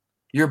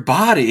 your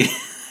body.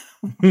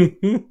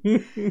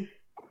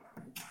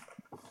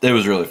 It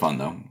was really fun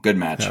though. Good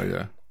match. Hell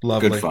yeah.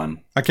 Lovely. Good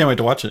fun. I can't wait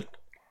to watch it.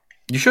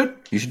 You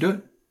should do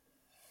it.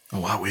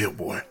 Oh, I will,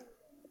 boy.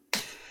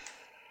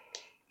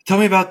 Tell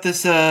me about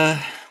this,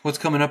 what's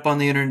coming up on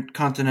the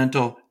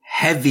Intercontinental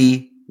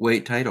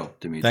Heavyweight title,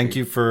 Dimitri. Thank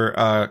you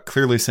for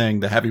clearly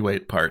saying the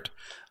heavyweight part.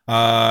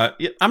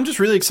 Yeah, I'm just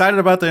really excited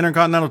about the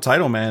Intercontinental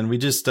title, man. We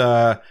just,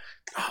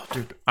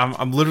 dude,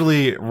 I'm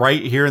literally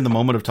right here in the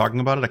moment of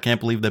talking about it. I can't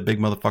believe that big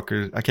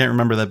motherfucker. I can't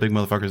remember that big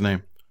motherfucker's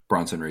name.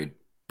 Bronson Reed.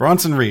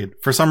 Bronson Reed.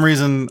 For some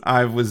reason,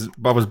 I was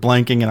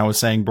blanking and I was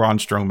saying Braun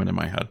Strowman in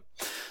my head.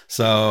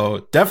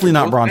 So definitely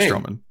not Braun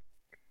Strowman.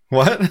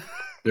 What?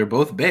 They're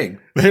both big.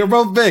 They were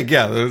both big.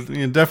 Yeah,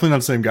 definitely not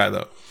the same guy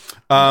though.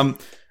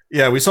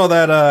 Yeah, we saw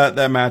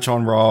that match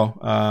on Raw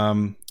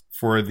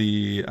for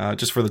the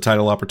just for the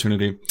title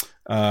opportunity.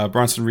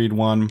 Bronson Reed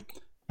won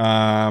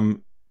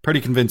pretty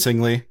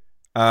convincingly.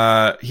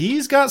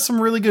 He's got some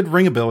really good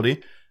ring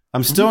ability.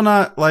 I'm still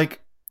not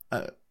like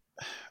I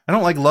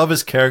don't like love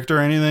his character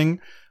or anything,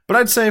 but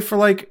I'd say for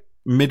like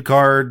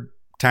mid-card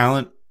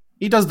talent,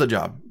 he does the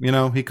job. You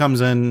know, he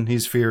comes in,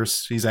 he's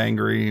fierce, he's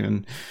angry,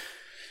 and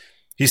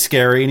he's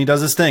scary, and he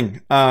does his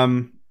thing.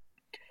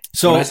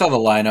 So when I saw the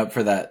lineup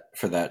for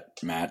that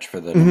match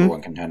for the number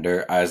one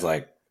contender, I was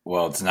like,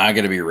 well, it's not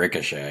going to be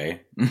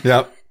Ricochet.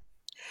 Yep.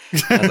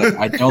 I was like,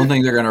 I don't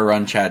think they're going to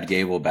run Chad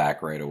Gable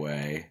back right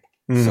away.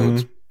 So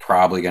it's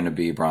probably going to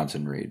be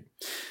Bronson Reed.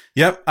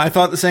 Yep, I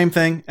thought the same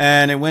thing,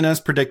 and it went as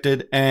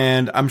predicted,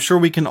 and I'm sure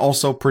we can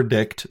also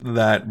predict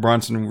that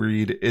Bronson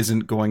Reed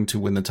isn't going to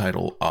win the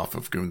title off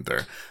of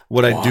Gunther.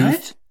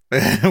 What?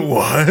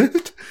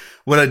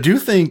 What I do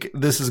think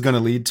this is going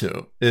to lead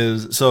to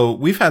is, so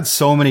we've had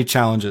so many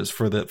challenges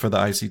for the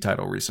IC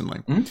title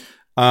recently.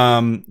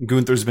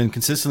 Gunther's been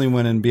consistently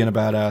winning, being a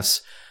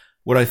badass.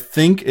 What I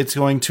think it's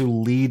going to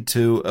lead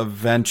to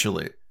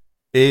eventually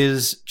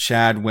is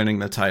Chad winning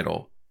the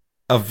title.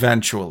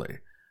 Eventually.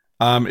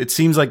 It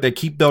seems like they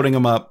keep building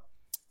him up.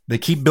 They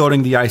keep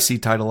building the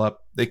IC title up.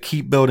 They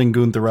keep building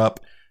Gunther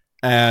up.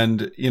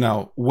 And, you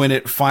know, when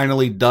it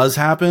finally does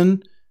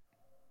happen,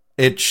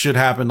 it should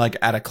happen like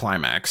at a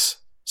climax.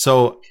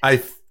 So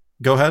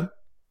go ahead.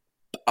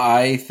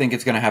 I think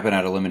it's going to happen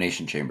at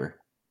Elimination Chamber.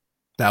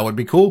 That would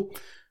be cool.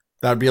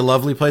 That would be a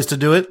lovely place to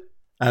do it.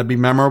 That'd be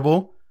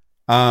memorable.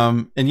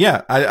 And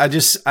yeah, I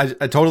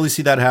totally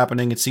see that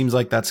happening. It seems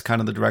like that's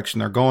kind of the direction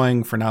they're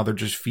going. For now, they're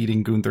just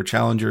feeding Gunther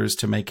challengers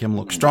to make him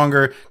look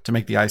stronger, to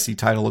make the IC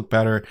title look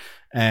better.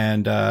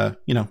 And,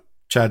 you know,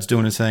 Chad's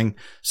doing his thing.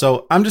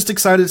 So I'm just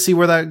excited to see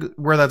where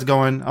that's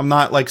going. I'm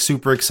not like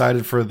super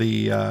excited for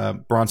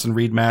the Bronson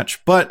Reed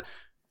match, but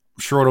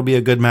sure it'll be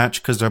a good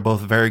match because they're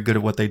both very good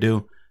at what they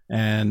do.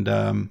 And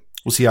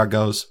we'll see how it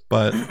goes.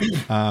 But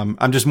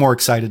I'm just more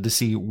excited to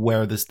see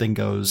where this thing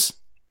goes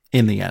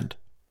in the end.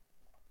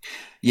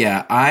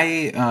 Yeah,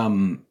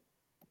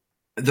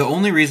 the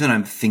only reason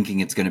I'm thinking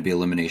it's going to be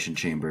Elimination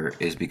Chamber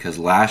is because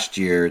last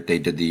year they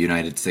did the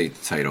United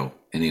States title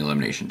in the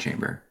Elimination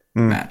Chamber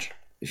match,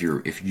 if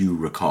you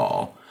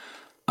recall.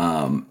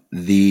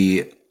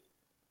 The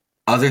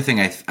other thing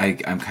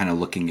I'm kind of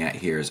looking at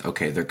here is,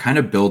 okay, they're kind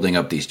of building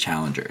up these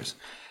challengers.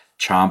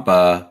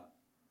 Ciampa,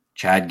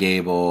 Chad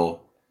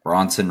Gable,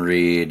 Bronson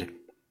Reed.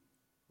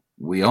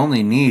 We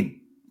only need,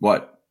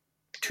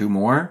 2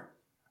 more?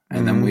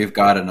 And then we've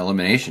got an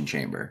Elimination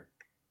Chamber.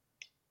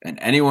 And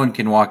anyone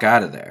can walk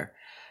out of there.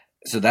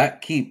 So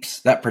that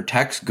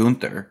protects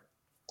Gunther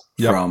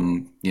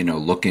from,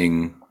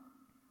 looking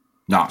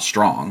not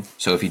strong.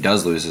 So if he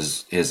does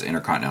lose his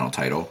Intercontinental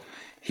title,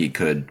 he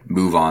could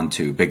move on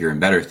to bigger and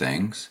better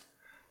things.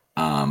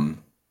 I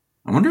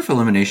wonder if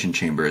Elimination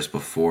Chamber is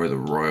before the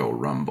Royal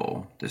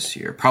Rumble this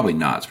year. Probably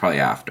not. It's probably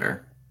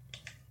after.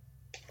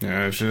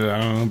 Yeah, shit,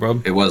 I don't know,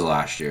 bro. It was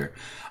last year.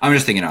 I'm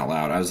just thinking out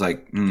loud. I was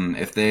like,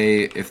 if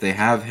they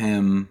have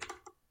him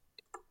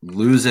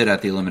lose it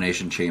at the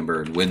Elimination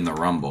Chamber and win the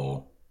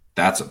Rumble,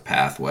 that's a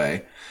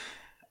pathway.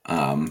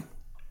 Yeah,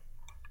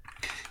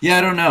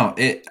 I don't know.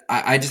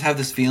 I just have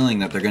this feeling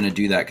that they're going to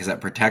do that because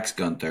that protects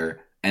Gunther,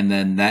 and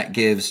then that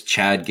gives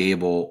Chad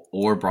Gable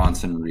or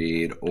Bronson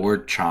Reed or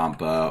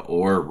Ciampa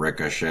or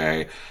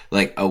Ricochet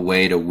like a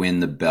way to win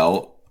the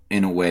belt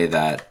in a way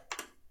that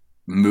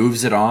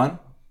moves it on,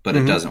 but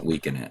it doesn't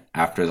weaken it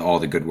after all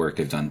the good work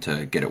they've done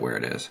to get it where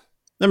it is.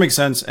 That makes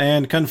sense.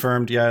 And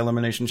confirmed, yeah,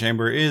 Elimination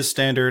Chamber is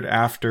standard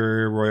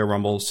after Royal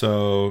Rumble,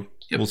 so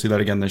we'll see that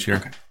again this year.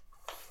 Okay.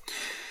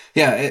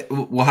 Yeah,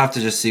 we'll have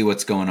to just see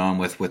what's going on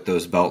with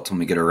those belts when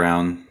we get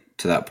around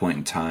to that point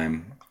in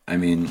time. I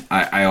mean,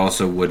 I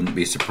also wouldn't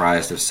be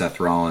surprised if Seth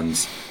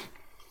Rollins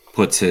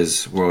puts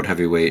his World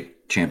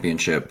Heavyweight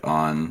Championship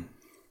on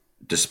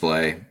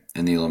display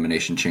in the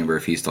Elimination Chamber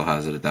if he still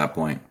has it at that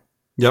point.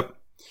 Yep.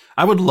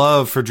 I would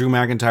love for Drew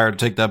McIntyre to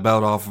take that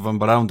belt off of him,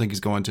 but I don't think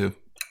he's going to.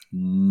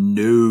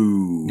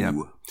 No. Yep.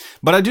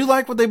 But I do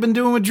like what they've been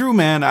doing with Drew,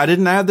 man. I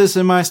didn't add this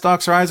in my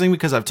Stocks Rising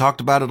because I've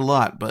talked about it a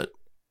lot, but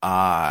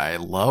I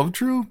love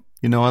Drew.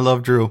 I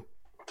love Drew.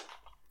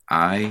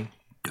 I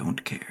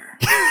don't care.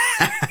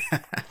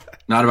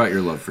 Not about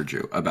your love for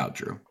Drew, about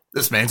Drew.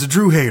 This man's a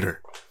Drew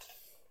hater.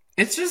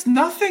 It's just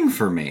nothing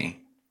for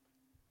me.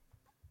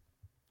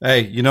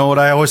 Hey, you know what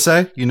I always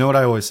say? You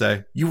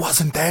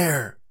wasn't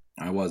there.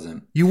 I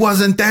wasn't. You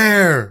wasn't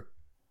there.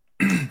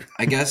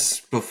 I guess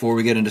before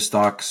we get into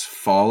stocks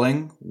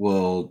falling,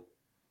 we'll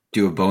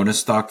do a bonus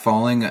stock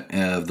falling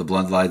of the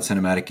Bloodline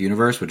Cinematic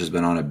Universe, which has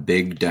been on a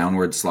big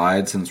downward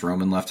slide since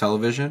Roman left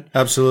television.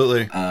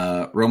 Absolutely.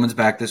 Roman's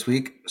back this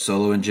week.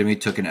 Solo and Jimmy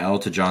took an L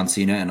to John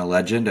Cena and a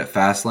Legend at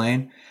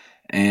Fastlane.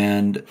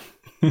 And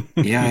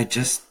yeah,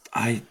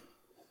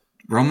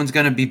 Roman's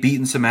going to be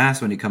beating some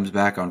ass when he comes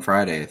back on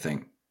Friday, I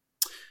think.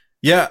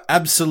 Yeah,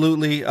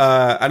 absolutely.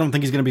 I don't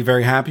think he's going to be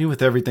very happy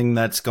with everything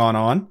that's gone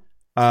on.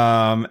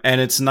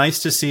 And it's nice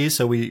to see.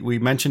 So we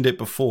mentioned it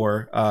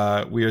before.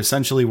 We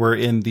essentially were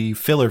in the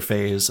filler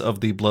phase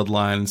of the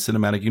Bloodline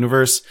Cinematic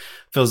Universe.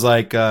 Feels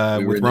like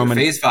with Roman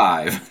phase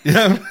 5.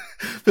 Yeah,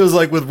 feels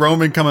like with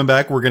Roman coming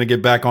back, we're gonna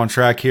get back on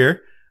track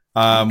here,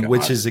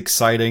 which is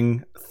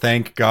exciting.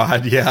 Thank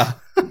God. Yeah,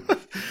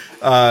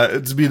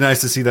 it'd be nice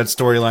to see that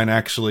storyline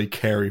actually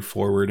carry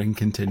forward and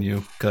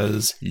continue.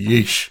 Because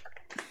yeesh.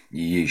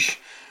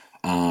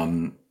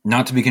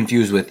 Not to be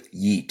confused with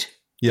yeet.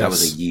 Yes. That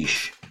was a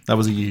yeesh. That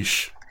was a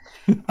yeesh.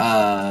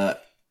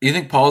 You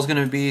think Paul's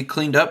going to be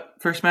cleaned up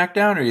for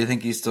SmackDown, or you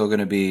think he's still going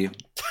to be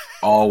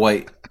all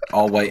white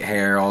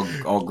hair,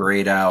 all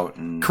grayed out,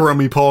 and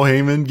crummy Paul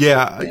Heyman?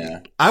 Yeah.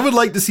 I would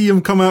like to see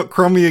him come out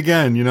crummy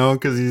again,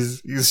 because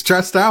he's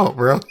stressed out,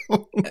 bro.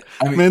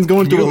 Man's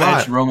going through a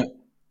lot. Roman,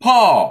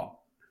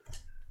 Paul,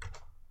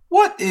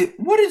 what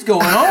is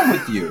going on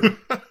with you?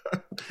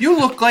 You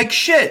look like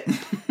shit.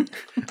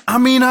 I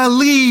mean, I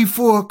leave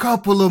for a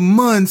couple of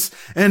months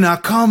and I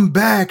come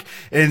back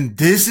and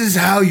this is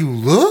how you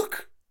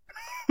look?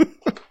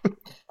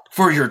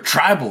 For your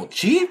tribal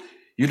chief?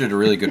 You did a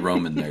really good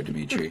Roman there,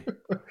 Dimitri.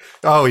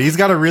 Oh, he's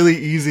got a really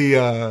easy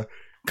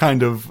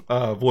kind of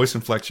voice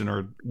inflection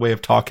or way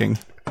of talking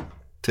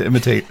to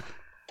imitate.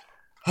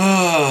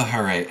 Oh,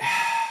 all right.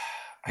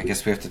 I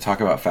guess we have to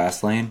talk about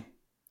Fastlane.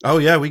 Oh,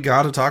 yeah, we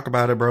got to talk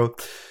about it, bro.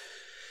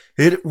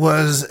 It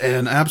was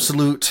an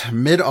absolute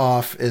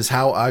mid-off is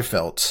how I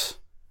felt.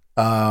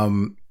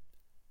 Okay,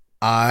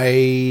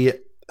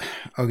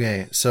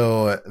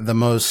 so the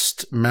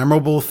most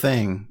memorable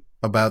thing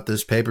about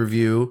this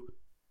pay-per-view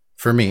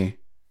for me,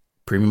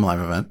 premium live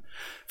event,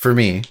 for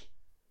me,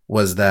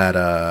 was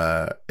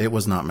that it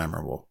was not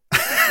memorable. Do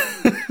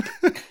you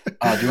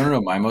want to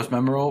know my most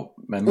memorable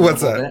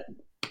What's that?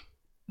 Bit?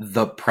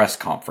 The press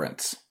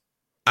conference.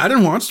 I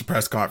didn't watch the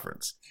press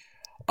conference.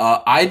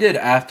 I did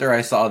after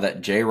I saw that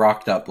Jay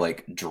rocked up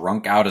like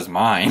drunk out his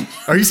mind.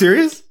 Are you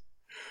serious?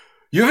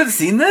 You haven't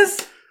seen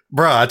this?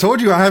 Bruh, I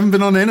told you I haven't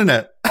been on the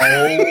internet.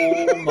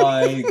 Oh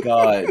my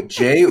god.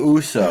 Jey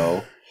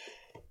Uso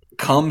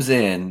comes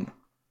in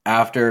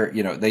after,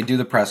 they do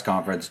the press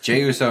conference.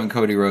 Jey Uso and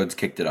Cody Rhodes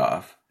kicked it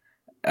off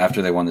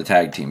after they won the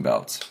tag team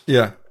belts.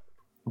 Yeah.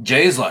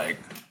 Jay's like,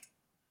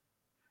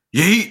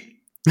 yeet.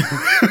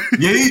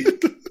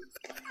 Yeet.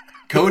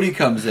 Cody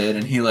comes in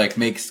and he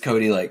makes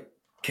Cody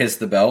kiss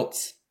the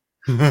belts.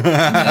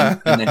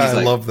 And then he's I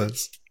like, love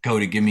this.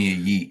 Cody, give me a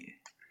yeet.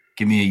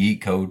 Give me a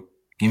yeet, Code.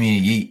 Give me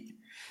a yeet.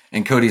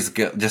 And Cody's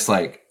just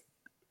like,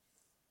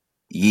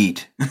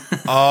 yeet.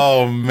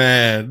 Oh,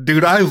 man.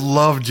 Dude, I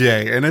love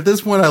Jay. And at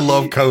this point, I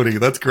love Cody.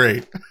 That's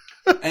great.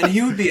 And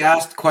he would be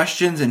asked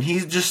questions and he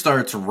just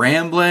starts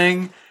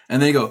rambling.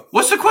 And they go,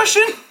 what's the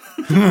question?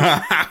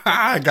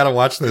 I gotta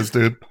watch this,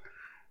 dude.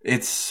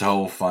 It's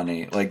so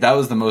funny. That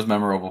was the most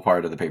memorable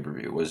part of the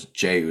pay-per-view was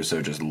Jey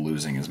Uso just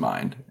losing his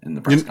mind in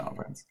the press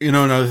conference. You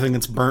know another thing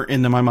that's burnt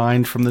into my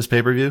mind from this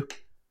pay-per-view?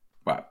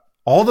 Wow.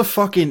 All the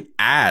fucking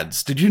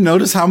ads. Did you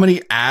notice how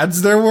many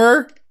ads there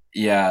were?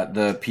 Yeah,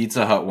 the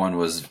Pizza Hut one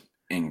was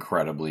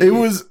incredibly. It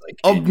was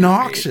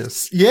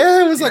obnoxious.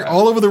 Yeah, it was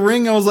all over the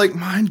ring. I was like,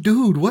 "My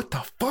dude, what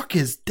the fuck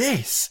is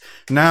this?"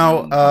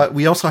 Now,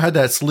 we also had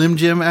that Slim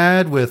Jim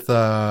ad with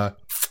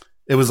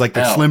it was like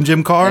the Slim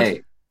Jim car.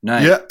 Hey,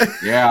 nice.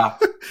 Yeah.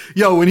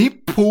 Yo, when he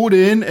pulled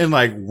in and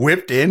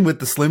whipped in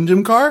with the Slim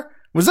Jim car,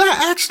 was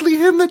that actually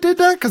him that did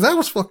that? Because that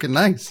was fucking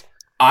nice.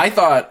 I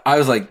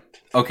was like,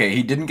 okay,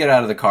 he didn't get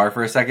out of the car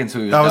for a second, so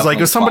he was. I was like,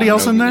 "Is somebody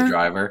else in there?" The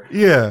driver.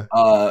 Yeah.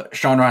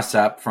 Sean Ross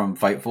Sapp from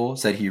Fightful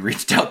said he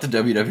reached out to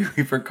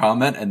WWE for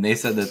comment, and they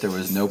said that there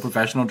was no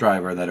professional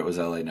driver, that it was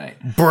LA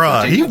Knight.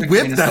 Bruh, he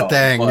whipped that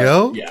thing,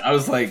 yo. Yeah, I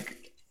was like,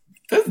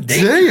 that's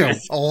damn,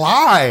 dangerous.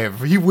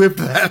 Alive. He whipped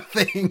that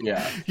thing.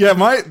 Yeah. Yeah,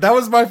 that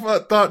was my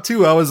thought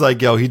too. I was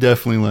like, yo, he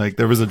definitely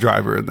there was a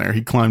driver in there.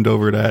 He climbed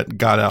over that,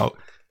 got out.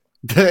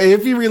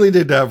 If he really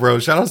did that, bro,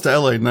 shout outs to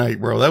LA Knight,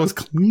 bro. That was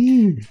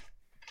clean.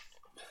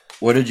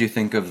 What did you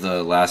think of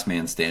the last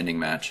man standing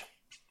match?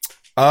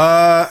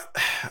 I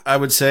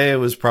would say it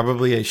was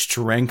probably a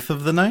strength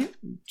of the night,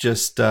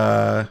 just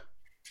because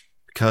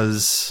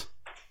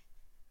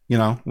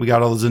we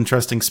got all those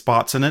interesting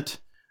spots in it.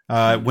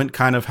 It went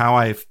kind of how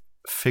I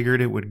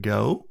figured it would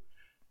go,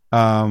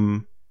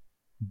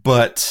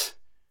 but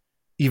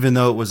even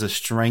though it was a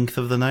strength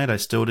of the night, I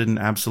still didn't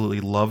absolutely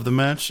love the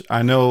match.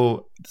 I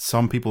know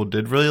some people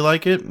did really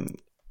like it.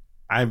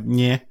 How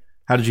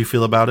did you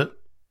feel about it?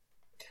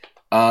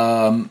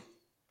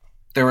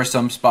 There were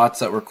some spots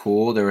that were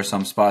cool. There were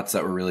some spots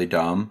that were really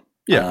dumb.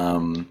 Yeah.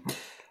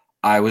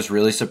 I was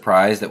really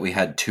surprised that we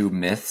had 2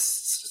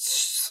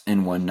 myths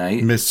in one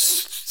night.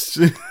 Mists.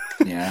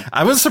 Yeah.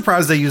 I was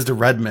surprised they used a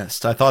red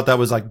mist. I thought that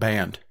was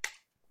banned.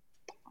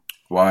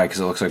 Why? Because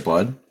it looks like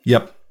blood?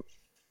 Yep.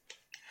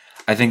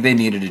 I think they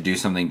needed to do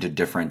something to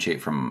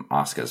differentiate from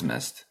Asuka's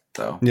mist,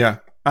 though. Yeah.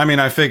 I mean,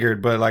 I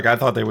figured, but I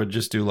thought they would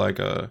just do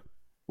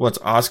what's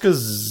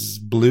Asuka's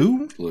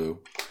blue? Blue.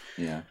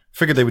 Yeah.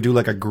 Figured they would do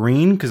a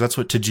green because that's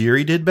what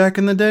Tajiri did back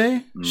in the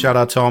day. Shout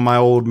out to all my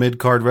old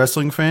mid-card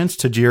wrestling fans.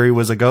 Tajiri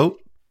was a goat.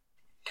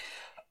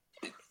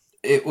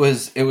 It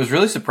was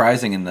really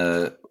surprising in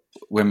the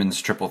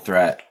women's triple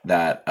threat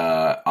that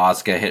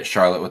Asuka hit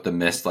Charlotte with the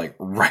mist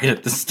right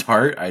at the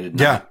start. I did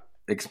not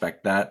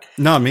expect that.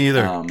 No, me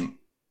either.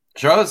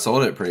 Charlotte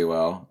sold it pretty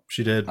well.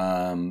 She did.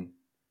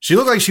 She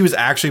looked like she was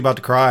actually about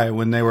to cry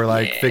when they were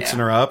fixing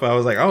her up. I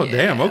was like, oh,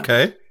 damn,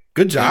 okay.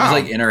 Good job.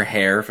 It was in her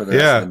hair for the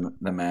rest of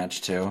the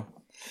match too.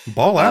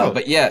 Ball out.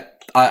 But yeah,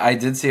 I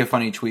did see a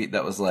funny tweet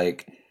that was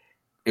it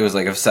was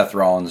of Seth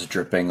Rollins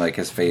dripping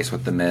his face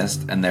with the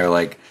mist, and they're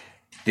like,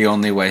 the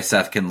only way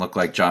Seth can look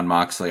like Jon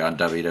Moxley on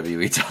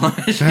WWE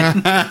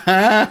television.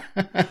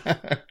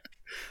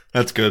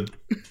 That's good.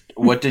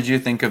 What did you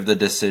think of the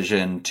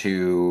decision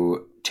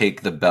to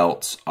take the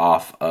belts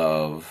off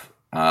of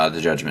the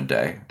Judgment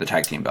Day, the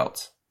tag team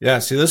belts? Yeah,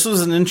 see, this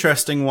was an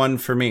interesting one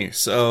for me.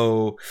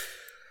 So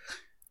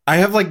I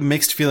have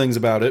mixed feelings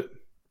about it.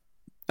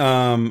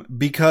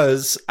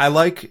 Because I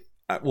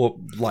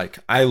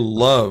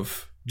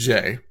love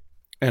Jay,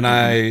 and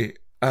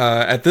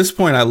at this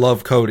point I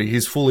love Cody.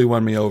 He's fully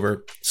won me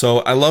over. So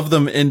I love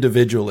them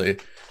individually.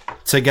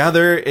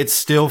 Together, it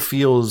still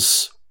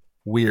feels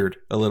weird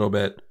a little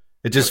bit.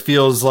 It just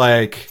feels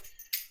like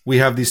we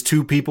have these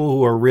 2 people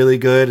who are really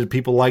good and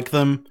people like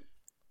them.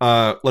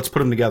 Let's put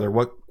them together.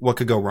 What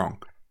could go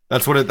wrong?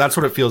 That's what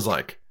it feels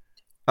like.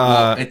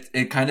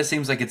 It kind of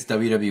seems like it's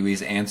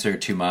WWE's answer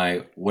to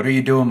my "what are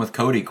you doing with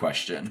Cody?"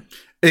 question.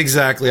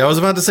 Exactly. I was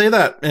about to say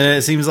that. And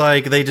it seems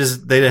like they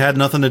had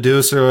nothing to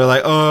do. So they're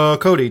like, oh,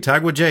 Cody,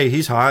 tag with Jay.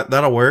 He's hot.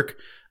 That'll work.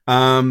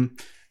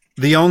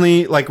 The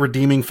only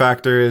redeeming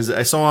factor is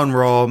I saw on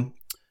Raw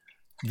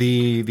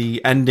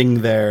the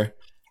ending there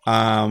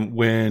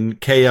when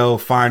KO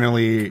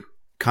finally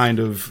kind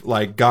of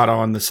got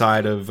on the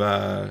side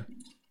of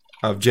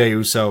Jey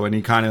Uso, and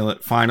he kind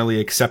of finally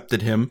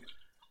accepted him.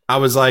 I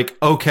was like,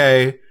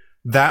 okay,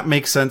 that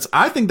makes sense.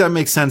 I think that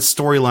makes sense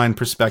storyline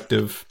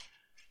perspective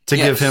to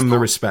give him the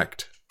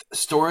respect.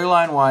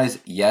 storyline wise,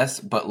 yes,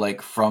 but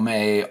like from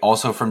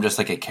just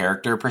like a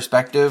character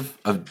perspective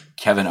of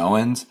Kevin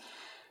Owens,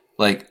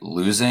 like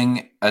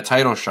losing a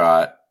title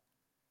shot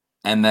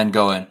and then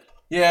going,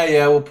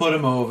 yeah, we'll put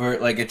him over.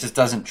 Like it just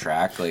doesn't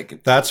track.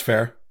 Like That's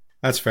fair.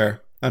 That's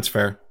fair. That's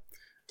fair.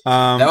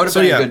 that would have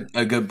so been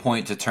yeah, a good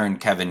point to turn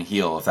Kevin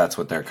heel if that's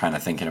what they're kind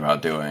of thinking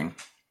about doing.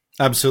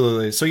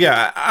 absolutely. So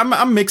yeah,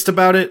 I'm mixed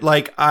about it.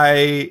 Like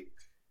I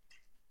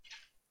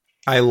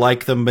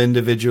like them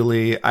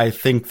individually. I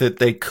think that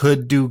they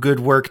could do good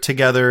work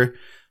together,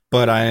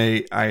 but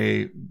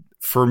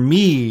for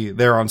me,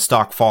 they're on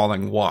stock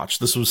falling watch.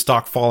 This was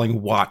stock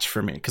falling watch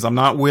for me because I'm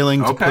not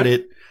willing to put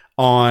it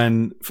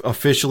on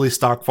officially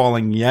stock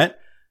falling yet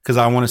because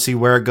I want to see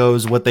where it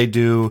goes, what they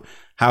do,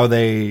 how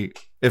they.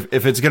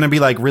 If it's going to be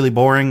like really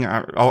boring,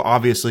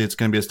 obviously it's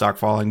going to be a stock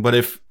falling. But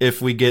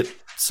if we get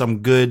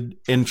some good,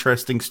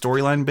 interesting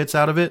storyline bits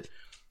out of it,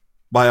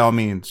 by all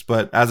means.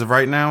 But as of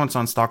right now, it's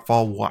on stock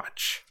fall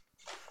watch.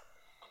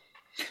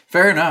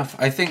 Fair enough.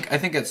 I think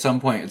at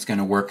some point it's going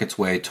to work its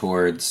way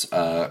towards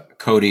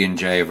Cody and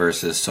Jay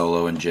versus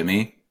Solo and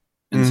Jimmy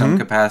in some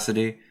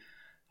capacity.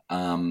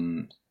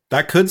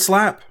 That could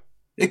slap.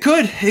 It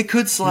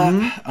could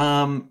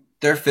slap.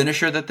 Their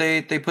finisher that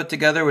they put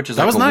together, which is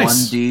That like was a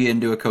nice. 1D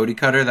into a Cody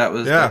cutter,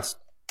 that's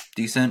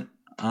decent.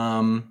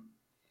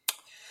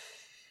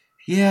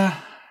 Yeah.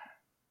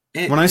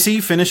 When I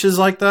see finishes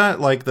like that,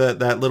 like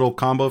that little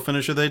combo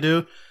finisher they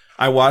do,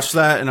 I watch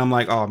that and I'm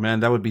like, oh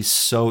man, that would be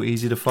so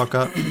easy to fuck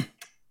up.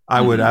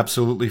 I would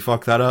absolutely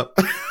fuck that up.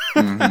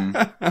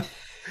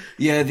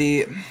 Yeah,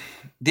 the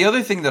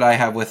other thing that I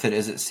have with it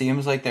is it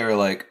seems like they were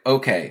like,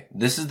 okay,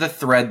 this is the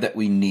thread that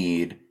we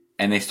need.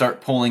 And they start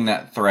pulling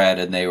that thread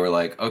and they were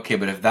like, okay,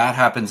 but if that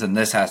happens, then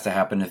this has to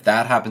happen. If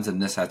that happens, then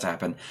this has to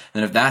happen.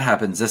 Then if that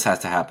happens, this has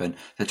to happen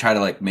to try to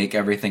like make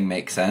everything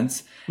make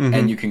sense.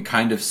 And you can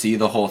kind of see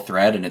the whole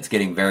thread and it's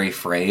getting very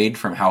frayed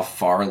from how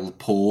far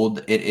pulled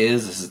it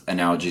is. This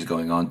analogy is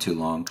going on too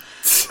long.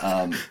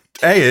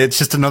 Hey, it's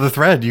just another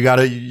thread.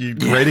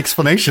 Great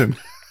explanation.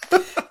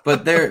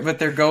 But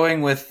they're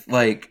going with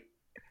like,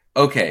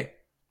 okay,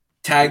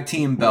 tag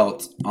team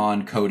belts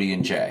on Cody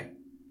and Jay.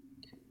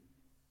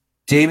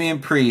 Damian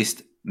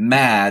Priest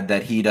mad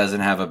that he doesn't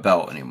have a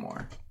belt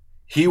anymore.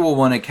 He will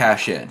want to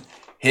cash in.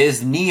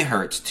 His knee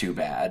hurts too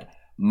bad.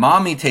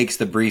 Mommy takes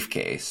the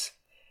briefcase.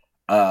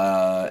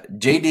 JD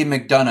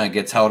McDonough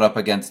gets held up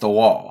against the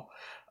wall.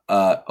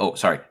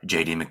 JD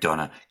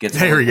McDonough gets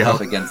held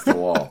up against the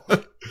wall.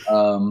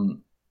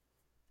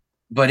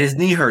 But his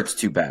knee hurts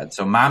too bad,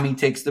 so Mommy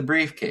takes the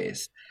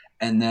briefcase.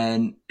 And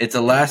then it's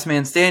a last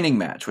man standing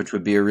match, which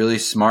would be a really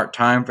smart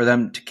time for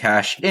them to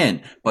cash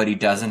in. But he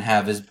doesn't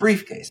have his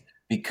briefcase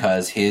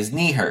because his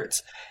knee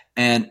hurts.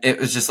 And it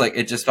was just like,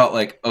 it just felt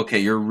like, okay,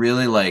 you're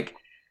really like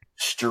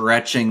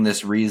stretching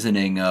this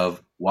reasoning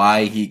of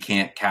why he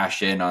can't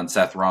cash in on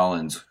Seth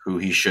Rollins, who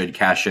he should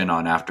cash in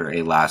on after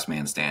a last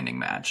man standing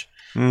match.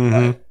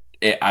 I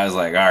was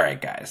like, all right,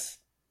 guys,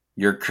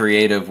 your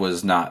creative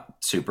was not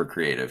super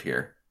creative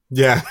here.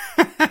 Yeah.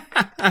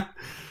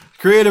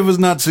 Creative was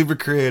not super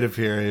creative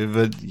here,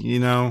 but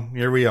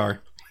here we are.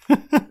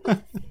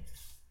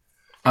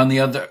 On the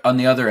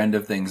other end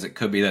of things, it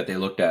could be that they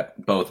looked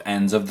at both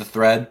ends of the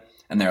thread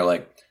and they're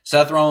like,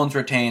 Seth Rollins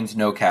retains,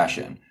 no cash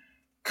in.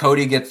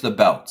 Cody gets the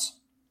belts.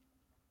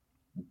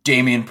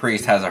 Damian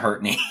Priest has a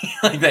hurt knee.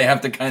 Like they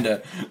have to kind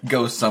of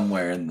go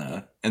somewhere in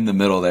the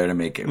middle there to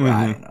make it.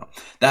 I don't know.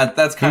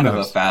 That's kind of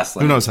a fast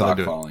lane stock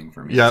falling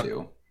for me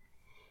too.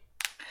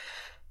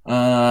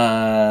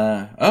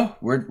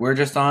 We're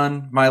just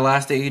on my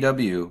last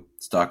AEW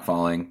stock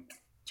falling.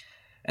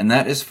 And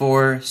that is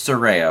for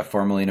Saraya,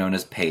 formerly known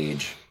as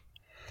Paige.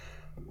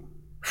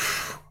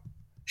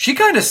 She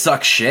kind of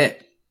sucks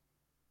shit.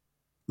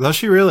 Does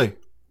she really?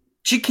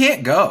 She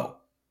can't go.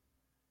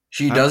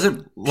 She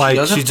doesn't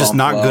she's just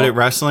not good at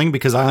wrestling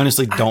because I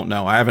honestly don't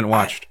know. I haven't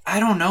watched. I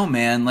don't know,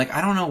 man. Like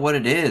I don't know what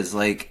it is.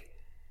 Like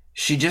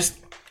she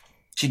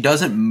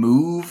doesn't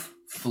move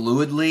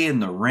fluidly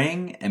in the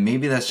ring, and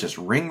maybe that's just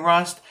ring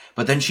rust,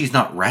 but then she's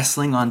not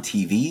wrestling on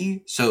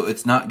TV, so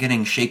it's not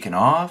getting shaken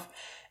off.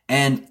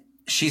 And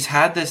she's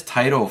had this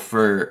title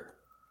for,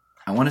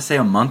 I want to say,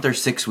 a month or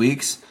 6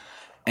 weeks,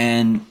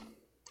 and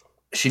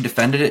she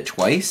defended it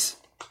twice,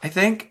 I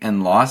think,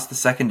 and lost the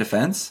second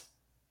defense.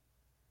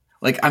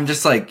 Like, I'm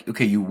just like,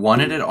 okay, you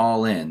wanted it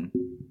all in.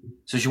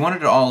 So she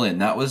wanted it all in.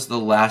 That was the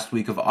last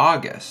week of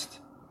August.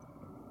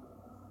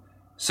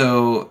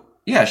 So,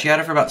 yeah, she had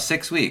it for about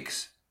 6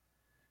 weeks.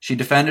 She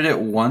defended it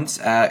once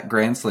at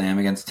Grand Slam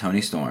against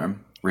Toni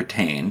Storm,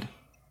 retained,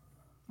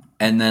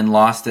 and then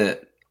lost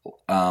it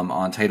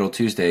on Title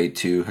Tuesday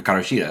to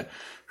Hikaru Shida,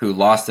 who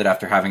lost it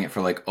after having it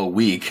for like a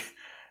week,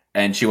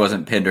 and she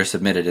wasn't pinned or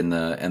submitted in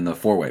the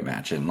 4-way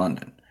match in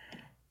London.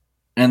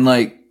 And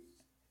like,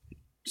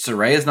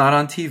 Saraya's not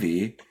on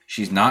TV.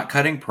 She's not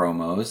cutting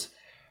promos.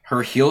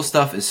 Her heel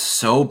stuff is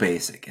so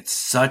basic. It's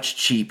such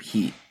cheap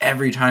heat.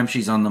 Every time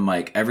she's on the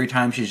mic, every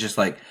time she's just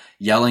like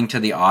yelling to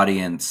the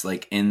audience,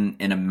 like in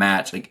a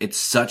match, like it's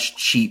such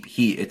cheap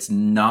heat. It's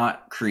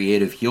not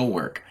creative heel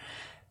work.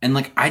 And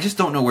like, I just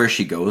don't know where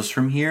she goes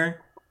from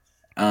here.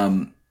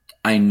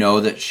 I know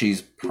that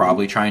she's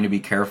probably trying to be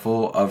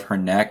careful of her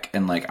neck,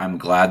 and like, I'm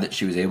glad that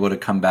she was able to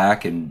come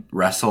back and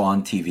wrestle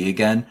on TV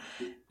again.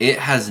 It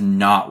has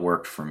not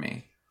worked for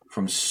me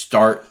from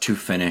start to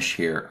finish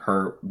here.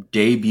 Her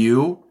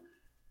debut,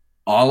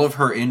 all of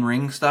her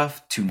in-ring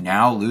stuff, to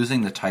now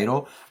losing the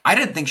title, I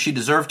didn't think she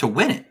deserved to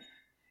win it.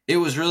 It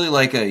was really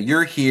like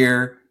you're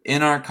here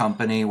in our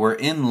company, we're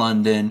in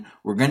London,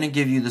 we're going to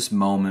give you this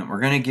moment, we're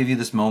going to give you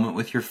this moment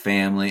with your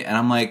family. And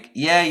I'm like,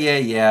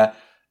 yeah,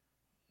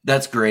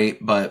 that's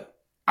great, but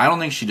I don't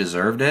think she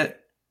deserved it.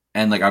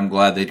 And like, I'm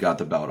glad they got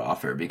the belt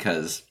off her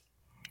because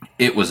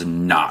it was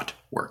not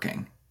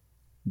working.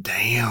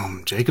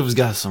 Damn, Jacob's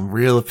got some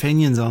real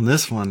opinions on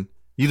this one.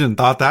 You didn't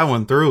thought that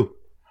one through.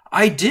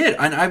 I did,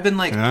 and I've been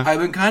like, I've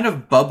been kind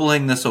of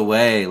bubbling this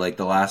away like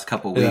the last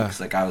couple weeks.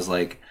 Yeah. Like, I was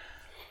like,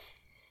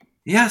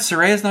 yeah,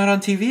 Saraya's not on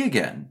TV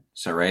again.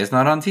 Saraya's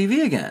not on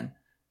TV again.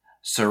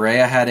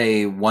 Saraya had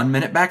a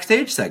 1-minute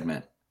backstage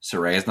segment.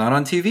 Saraya's not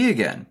on TV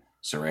again.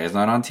 Saraya's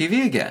not on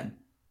TV again.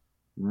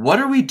 What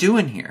are we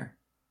doing here?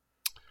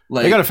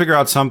 Like, They got to figure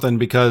out something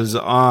because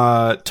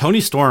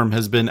Tony Storm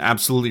has been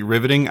absolutely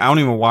riveting. I don't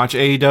even watch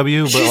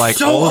AEW, but she's like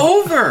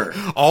so over.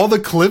 all the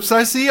clips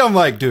I see, I'm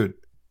like, dude,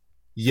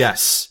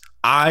 yes,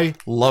 I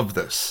love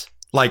this.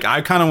 Like,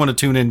 I kind of want to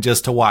tune in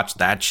just to watch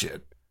that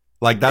shit.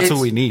 Like, that's what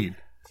we need.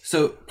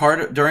 So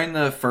during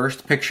the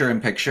first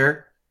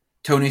picture-in-picture,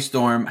 Tony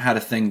Storm had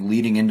a thing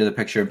leading into the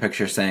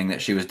picture-in-picture saying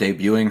that she was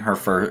debuting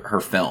her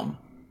film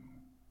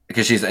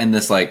because she's in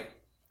this like,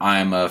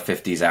 I'm a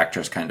 50s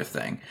actress kind of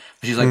thing.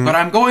 But she's like, but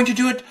I'm going to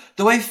do it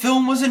the way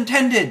film was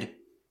intended.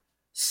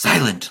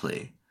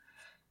 Silently.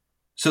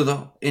 So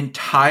the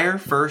entire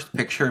first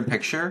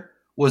picture-in-picture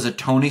was a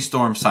Tony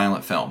Storm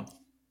silent film.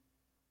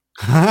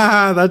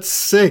 That's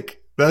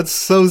sick. That's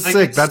so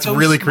sick. That's so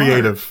really smart.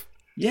 Creative.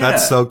 Yeah.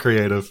 That's so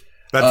creative.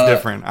 That's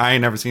different. I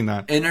ain't never seen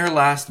that. In her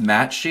last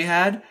match she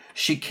had,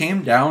 she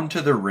came down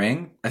to the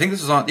ring. I think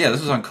this was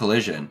on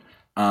Collision.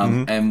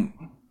 And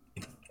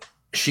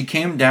she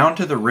came down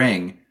to the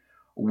ring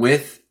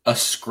with a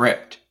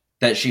script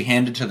that she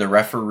handed to the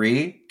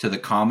referee, to the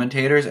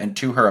commentators, and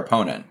to her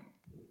opponent.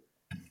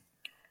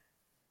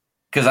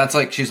 Because that's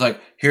like, she's like,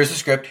 here's the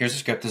script,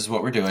 this is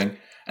what we're doing.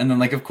 And then,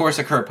 like, of course,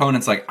 like, her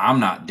opponent's like, I'm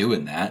not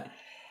doing that.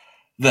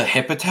 The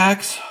hip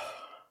attacks.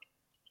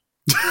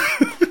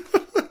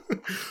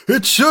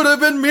 It should have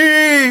been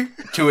me.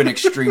 To an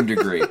extreme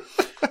degree.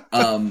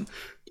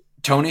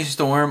 Tony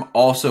Storm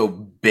also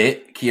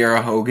bit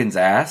Kiera Hogan's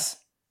ass.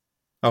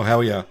 Oh,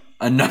 hell yeah.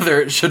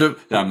 Another should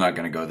have. I'm not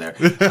going to go there.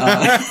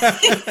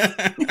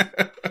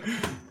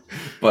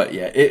 But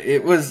yeah,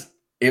 it was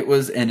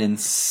an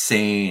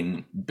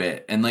insane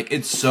bit, and like,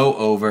 it's so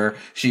over.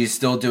 She's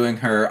still doing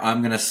her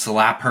I'm gonna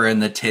slap her in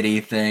the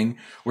titty thing,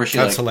 where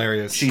That's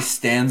hilarious. She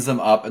stands them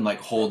up and like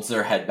holds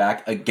their head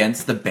back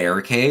against the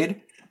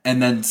barricade,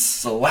 and then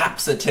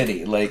slaps a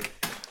titty. Like,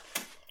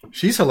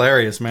 she's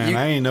hilarious, man.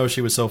 I didn't know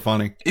she was so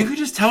funny. you could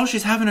just tell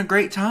she's having a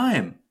great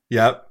time.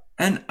 Yep.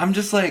 And I'm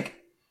just like,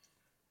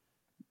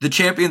 the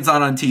champion's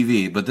not on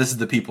TV, but this is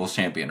the people's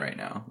champion right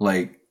now.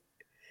 Like,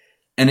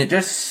 and it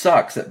just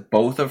sucks that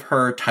both of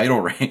her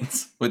title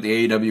reigns with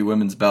the AEW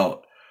women's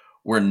belt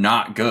were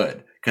not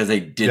good because they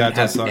didn't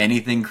have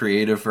anything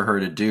creative for her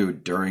to do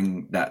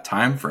during that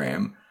time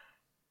frame.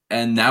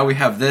 And now we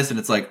have this, and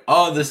it's like,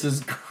 oh, this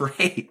is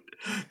great.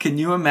 Can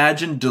you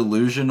imagine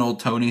delusional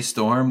Tony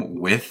Storm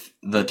with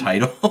the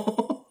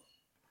title?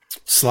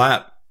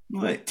 Slap.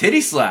 Like,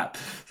 titty slap.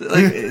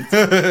 Like,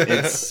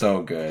 it's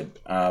so good.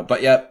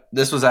 But yeah,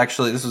 this was I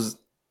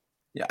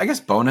guess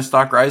bonus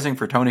stock rising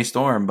for Tony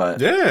Storm, but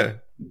yeah,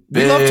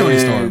 we love Tony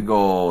Storm. Big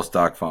ol'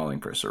 stock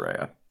falling for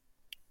Saraya.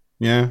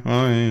 Yeah.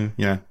 Oh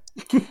yeah.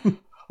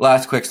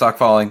 Last quick stock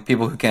falling.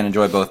 People who can't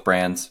enjoy both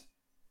brands.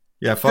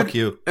 Yeah, fuck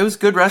you. It was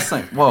good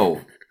wrestling.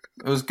 Whoa,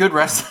 it was good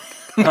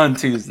wrestling on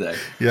Tuesday.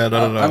 Yeah,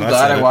 no. I'm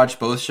glad I watched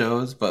both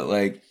shows, but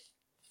like,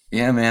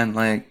 yeah, man,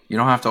 like, you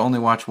don't have to only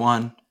watch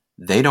one.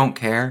 They don't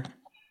care.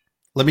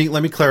 Let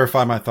me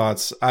clarify my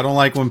thoughts. I don't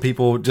like when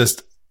people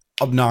just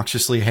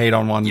obnoxiously hate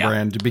on one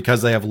brand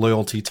because they have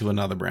loyalty to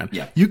another brand.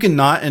 Yeah. You can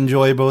not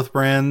enjoy both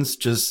brands,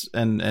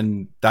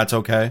 and that's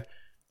okay.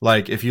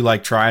 Like, if you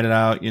like trying it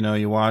out,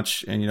 you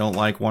watch and you don't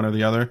like one or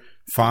the other,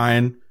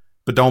 fine.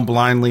 But don't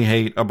blindly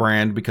hate a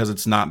brand because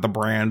it's not the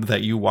brand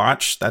that you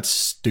watch. That's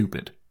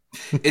stupid.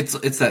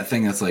 It's that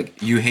thing that's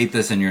like, you hate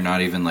this and you're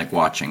not even like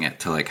watching it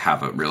to like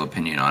have a real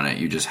opinion on it.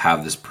 You just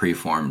have this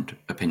preformed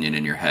opinion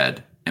in your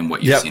head and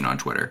what you've seen on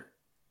Twitter.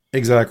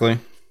 Exactly.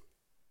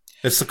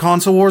 It's the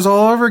console wars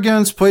all over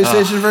again. It's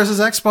PlayStation versus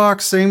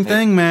Xbox. Same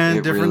thing,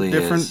 man.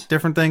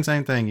 Different thing,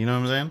 same thing. You know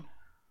what I'm saying?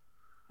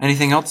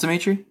 Anything else,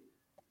 Dimitri?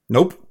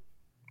 Nope.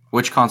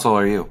 Which console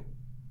are you?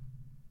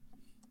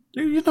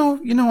 Dude,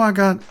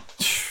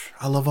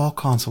 I love all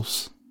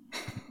consoles.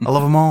 I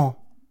love them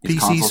all. He's PC,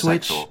 console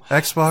Switch, sexual.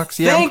 Xbox.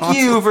 Yeah, Thank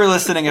you for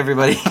listening,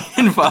 everybody.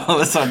 You can follow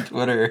us on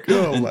Twitter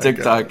Oh and my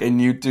TikTok God. and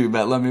YouTube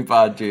at Let Me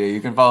Pod to You. You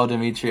can follow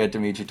Dimitri at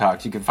Dimitri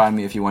Talks. You can find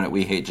me if you want at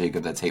We Hate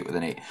Jacob. That's hate with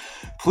an 8.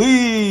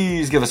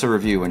 Please give us a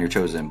review on your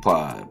chosen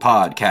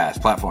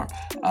podcast platform.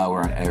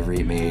 We're on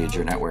every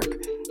major network.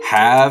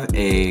 Have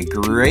a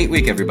great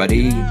week,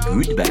 everybody.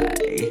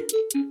 Goodbye.